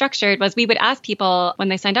way it was structured was we would ask people when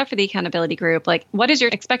they signed up for the accountability group, like, what is your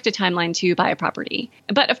expected timeline to buy a property?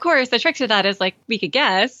 But of course, the trick to that is like, we could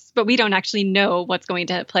guess, but we don't actually know what's going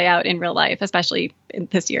to play out in real life, especially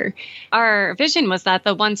this year. Our vision was that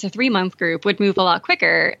the 1 to 3 month group would move a lot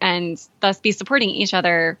quicker and thus be supporting each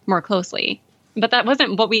other more closely. But that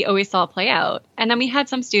wasn't what we always saw play out. And then we had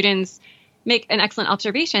some students make an excellent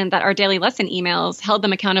observation that our daily lesson emails held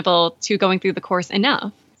them accountable to going through the course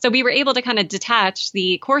enough. So we were able to kind of detach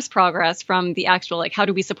the course progress from the actual, like, how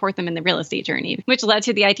do we support them in the real estate journey, which led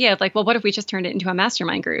to the idea of like, well, what if we just turned it into a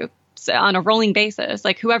mastermind group? So on a rolling basis,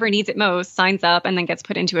 like whoever needs it most signs up and then gets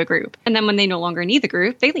put into a group. And then when they no longer need the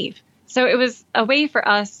group, they leave. So it was a way for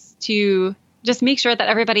us to just make sure that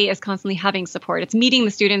everybody is constantly having support. It's meeting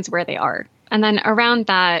the students where they are. And then around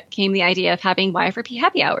that came the idea of having YFRP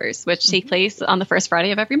happy hours, which take place on the first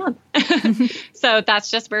Friday of every month. So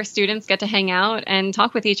that's just where students get to hang out and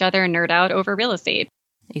talk with each other and nerd out over real estate.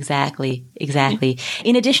 Exactly.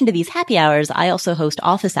 In addition to these happy hours, I also host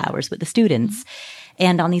office hours with the students.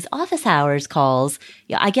 And on these office hours calls,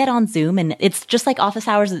 I get on Zoom, and it's just like office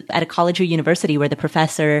hours at a college or university where the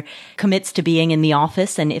professor commits to being in the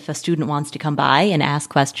office. And if a student wants to come by and ask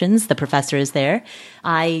questions, the professor is there.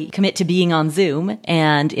 I commit to being on Zoom.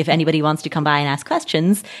 And if anybody wants to come by and ask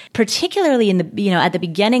questions, particularly in the, at the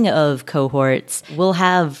beginning of cohorts, we'll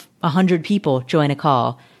have 100 people join a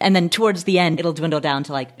call. And then towards the end, it'll dwindle down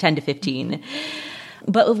to like 10 to 15.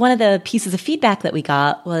 But one of the pieces of feedback that we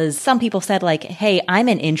got was some people said like, hey, I'm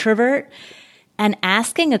an introvert, and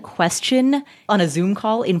asking a question on a Zoom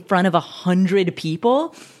call in front of 100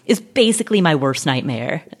 people is basically my worst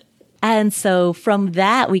nightmare. And so from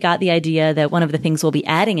that, we got the idea that one of the things we'll be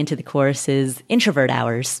adding into the course is introvert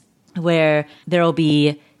hours, where there will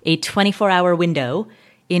be a 24-hour window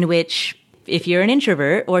in which if you're an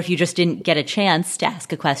introvert or if you just didn't get a chance to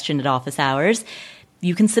ask a question at office hours,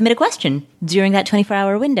 you can submit a question during that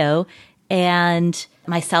 24-hour window. And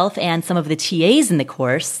myself and some of the TAs in the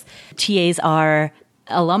course, TAs are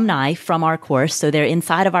alumni from our course, so they're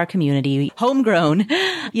inside of our community, homegrown.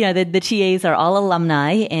 The TAs are all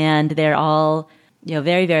alumni, and they're all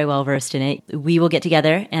very, very well versed in it. We will get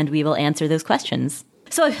together and we will answer those questions.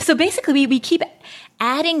 So basically, we keep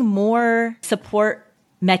adding more support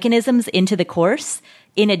mechanisms into the course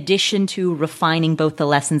in addition to refining both the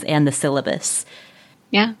lessons and the syllabus.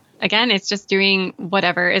 Yeah. Again, it's just doing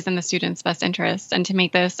whatever is in the student's best interest and to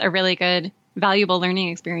make this a really good, valuable learning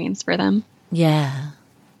experience for them. Yeah.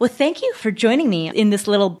 Well, thank you for joining me in this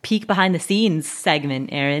little peek behind the scenes segment,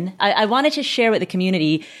 Erin. I wanted to share with the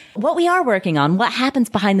community what we are working on, what happens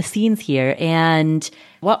behind the scenes here, and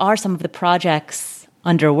what are some of the projects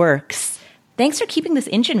under works. Thanks for keeping this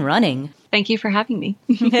engine running. Thank you for having me.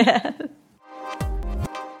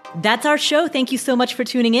 That's our show. Thank you so much for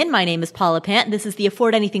tuning in. My name is Paula Pant. This is the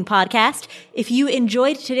Afford Anything podcast. If you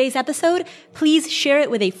enjoyed today's episode, please share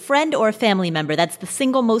it with a friend or a family member. That's the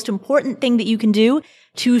single most important thing that you can do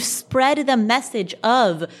to spread the message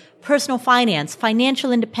of personal finance,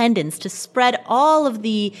 financial independence, to spread all of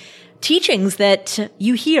the teachings that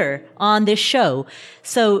you hear on this show.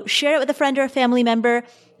 So share it with a friend or a family member.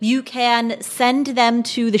 You can send them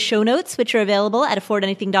to the show notes, which are available at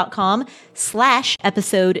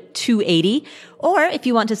affordanything.com/episode 280. Or if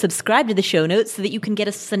you want to subscribe to the show notes so that you can get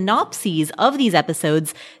a synopsis of these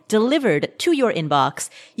episodes delivered to your inbox,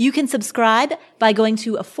 you can subscribe by going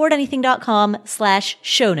to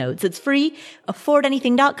affordanything.com/show notes. It's free,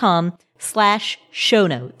 affordanything.com/show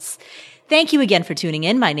notes. Thank you again for tuning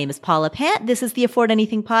in. My name is Paula Pant. This is the Afford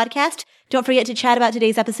Anything podcast. Don't forget to chat about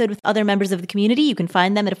today's episode with other members of the community. You can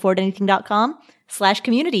find them at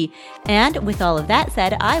affordanything.com/community. And with all of that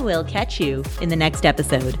said, I will catch you in the next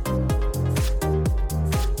episode.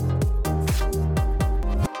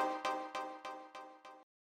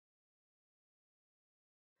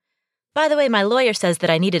 By the way, my lawyer says that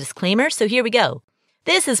I need a disclaimer, so here we go.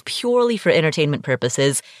 This is purely for entertainment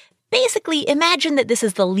purposes. Basically, imagine that this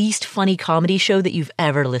is the least funny comedy show that you've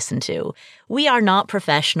ever listened to. We are not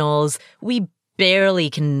professionals. We barely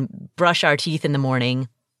can brush our teeth in the morning.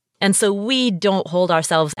 And so we don't hold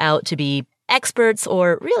ourselves out to be experts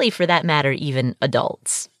or really, for that matter, even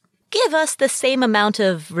adults. Give us the same amount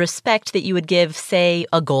of respect that you would give, say,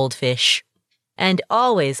 a goldfish. And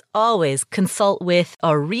always, always consult with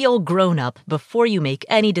a real grown-up before you make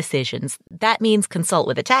any decisions. That means consult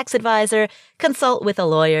with a tax advisor, consult with a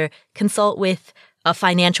lawyer, consult with a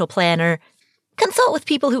financial planner, consult with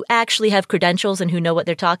people who actually have credentials and who know what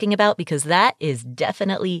they're talking about, because that is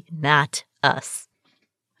definitely not us.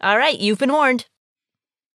 All right, you've been warned.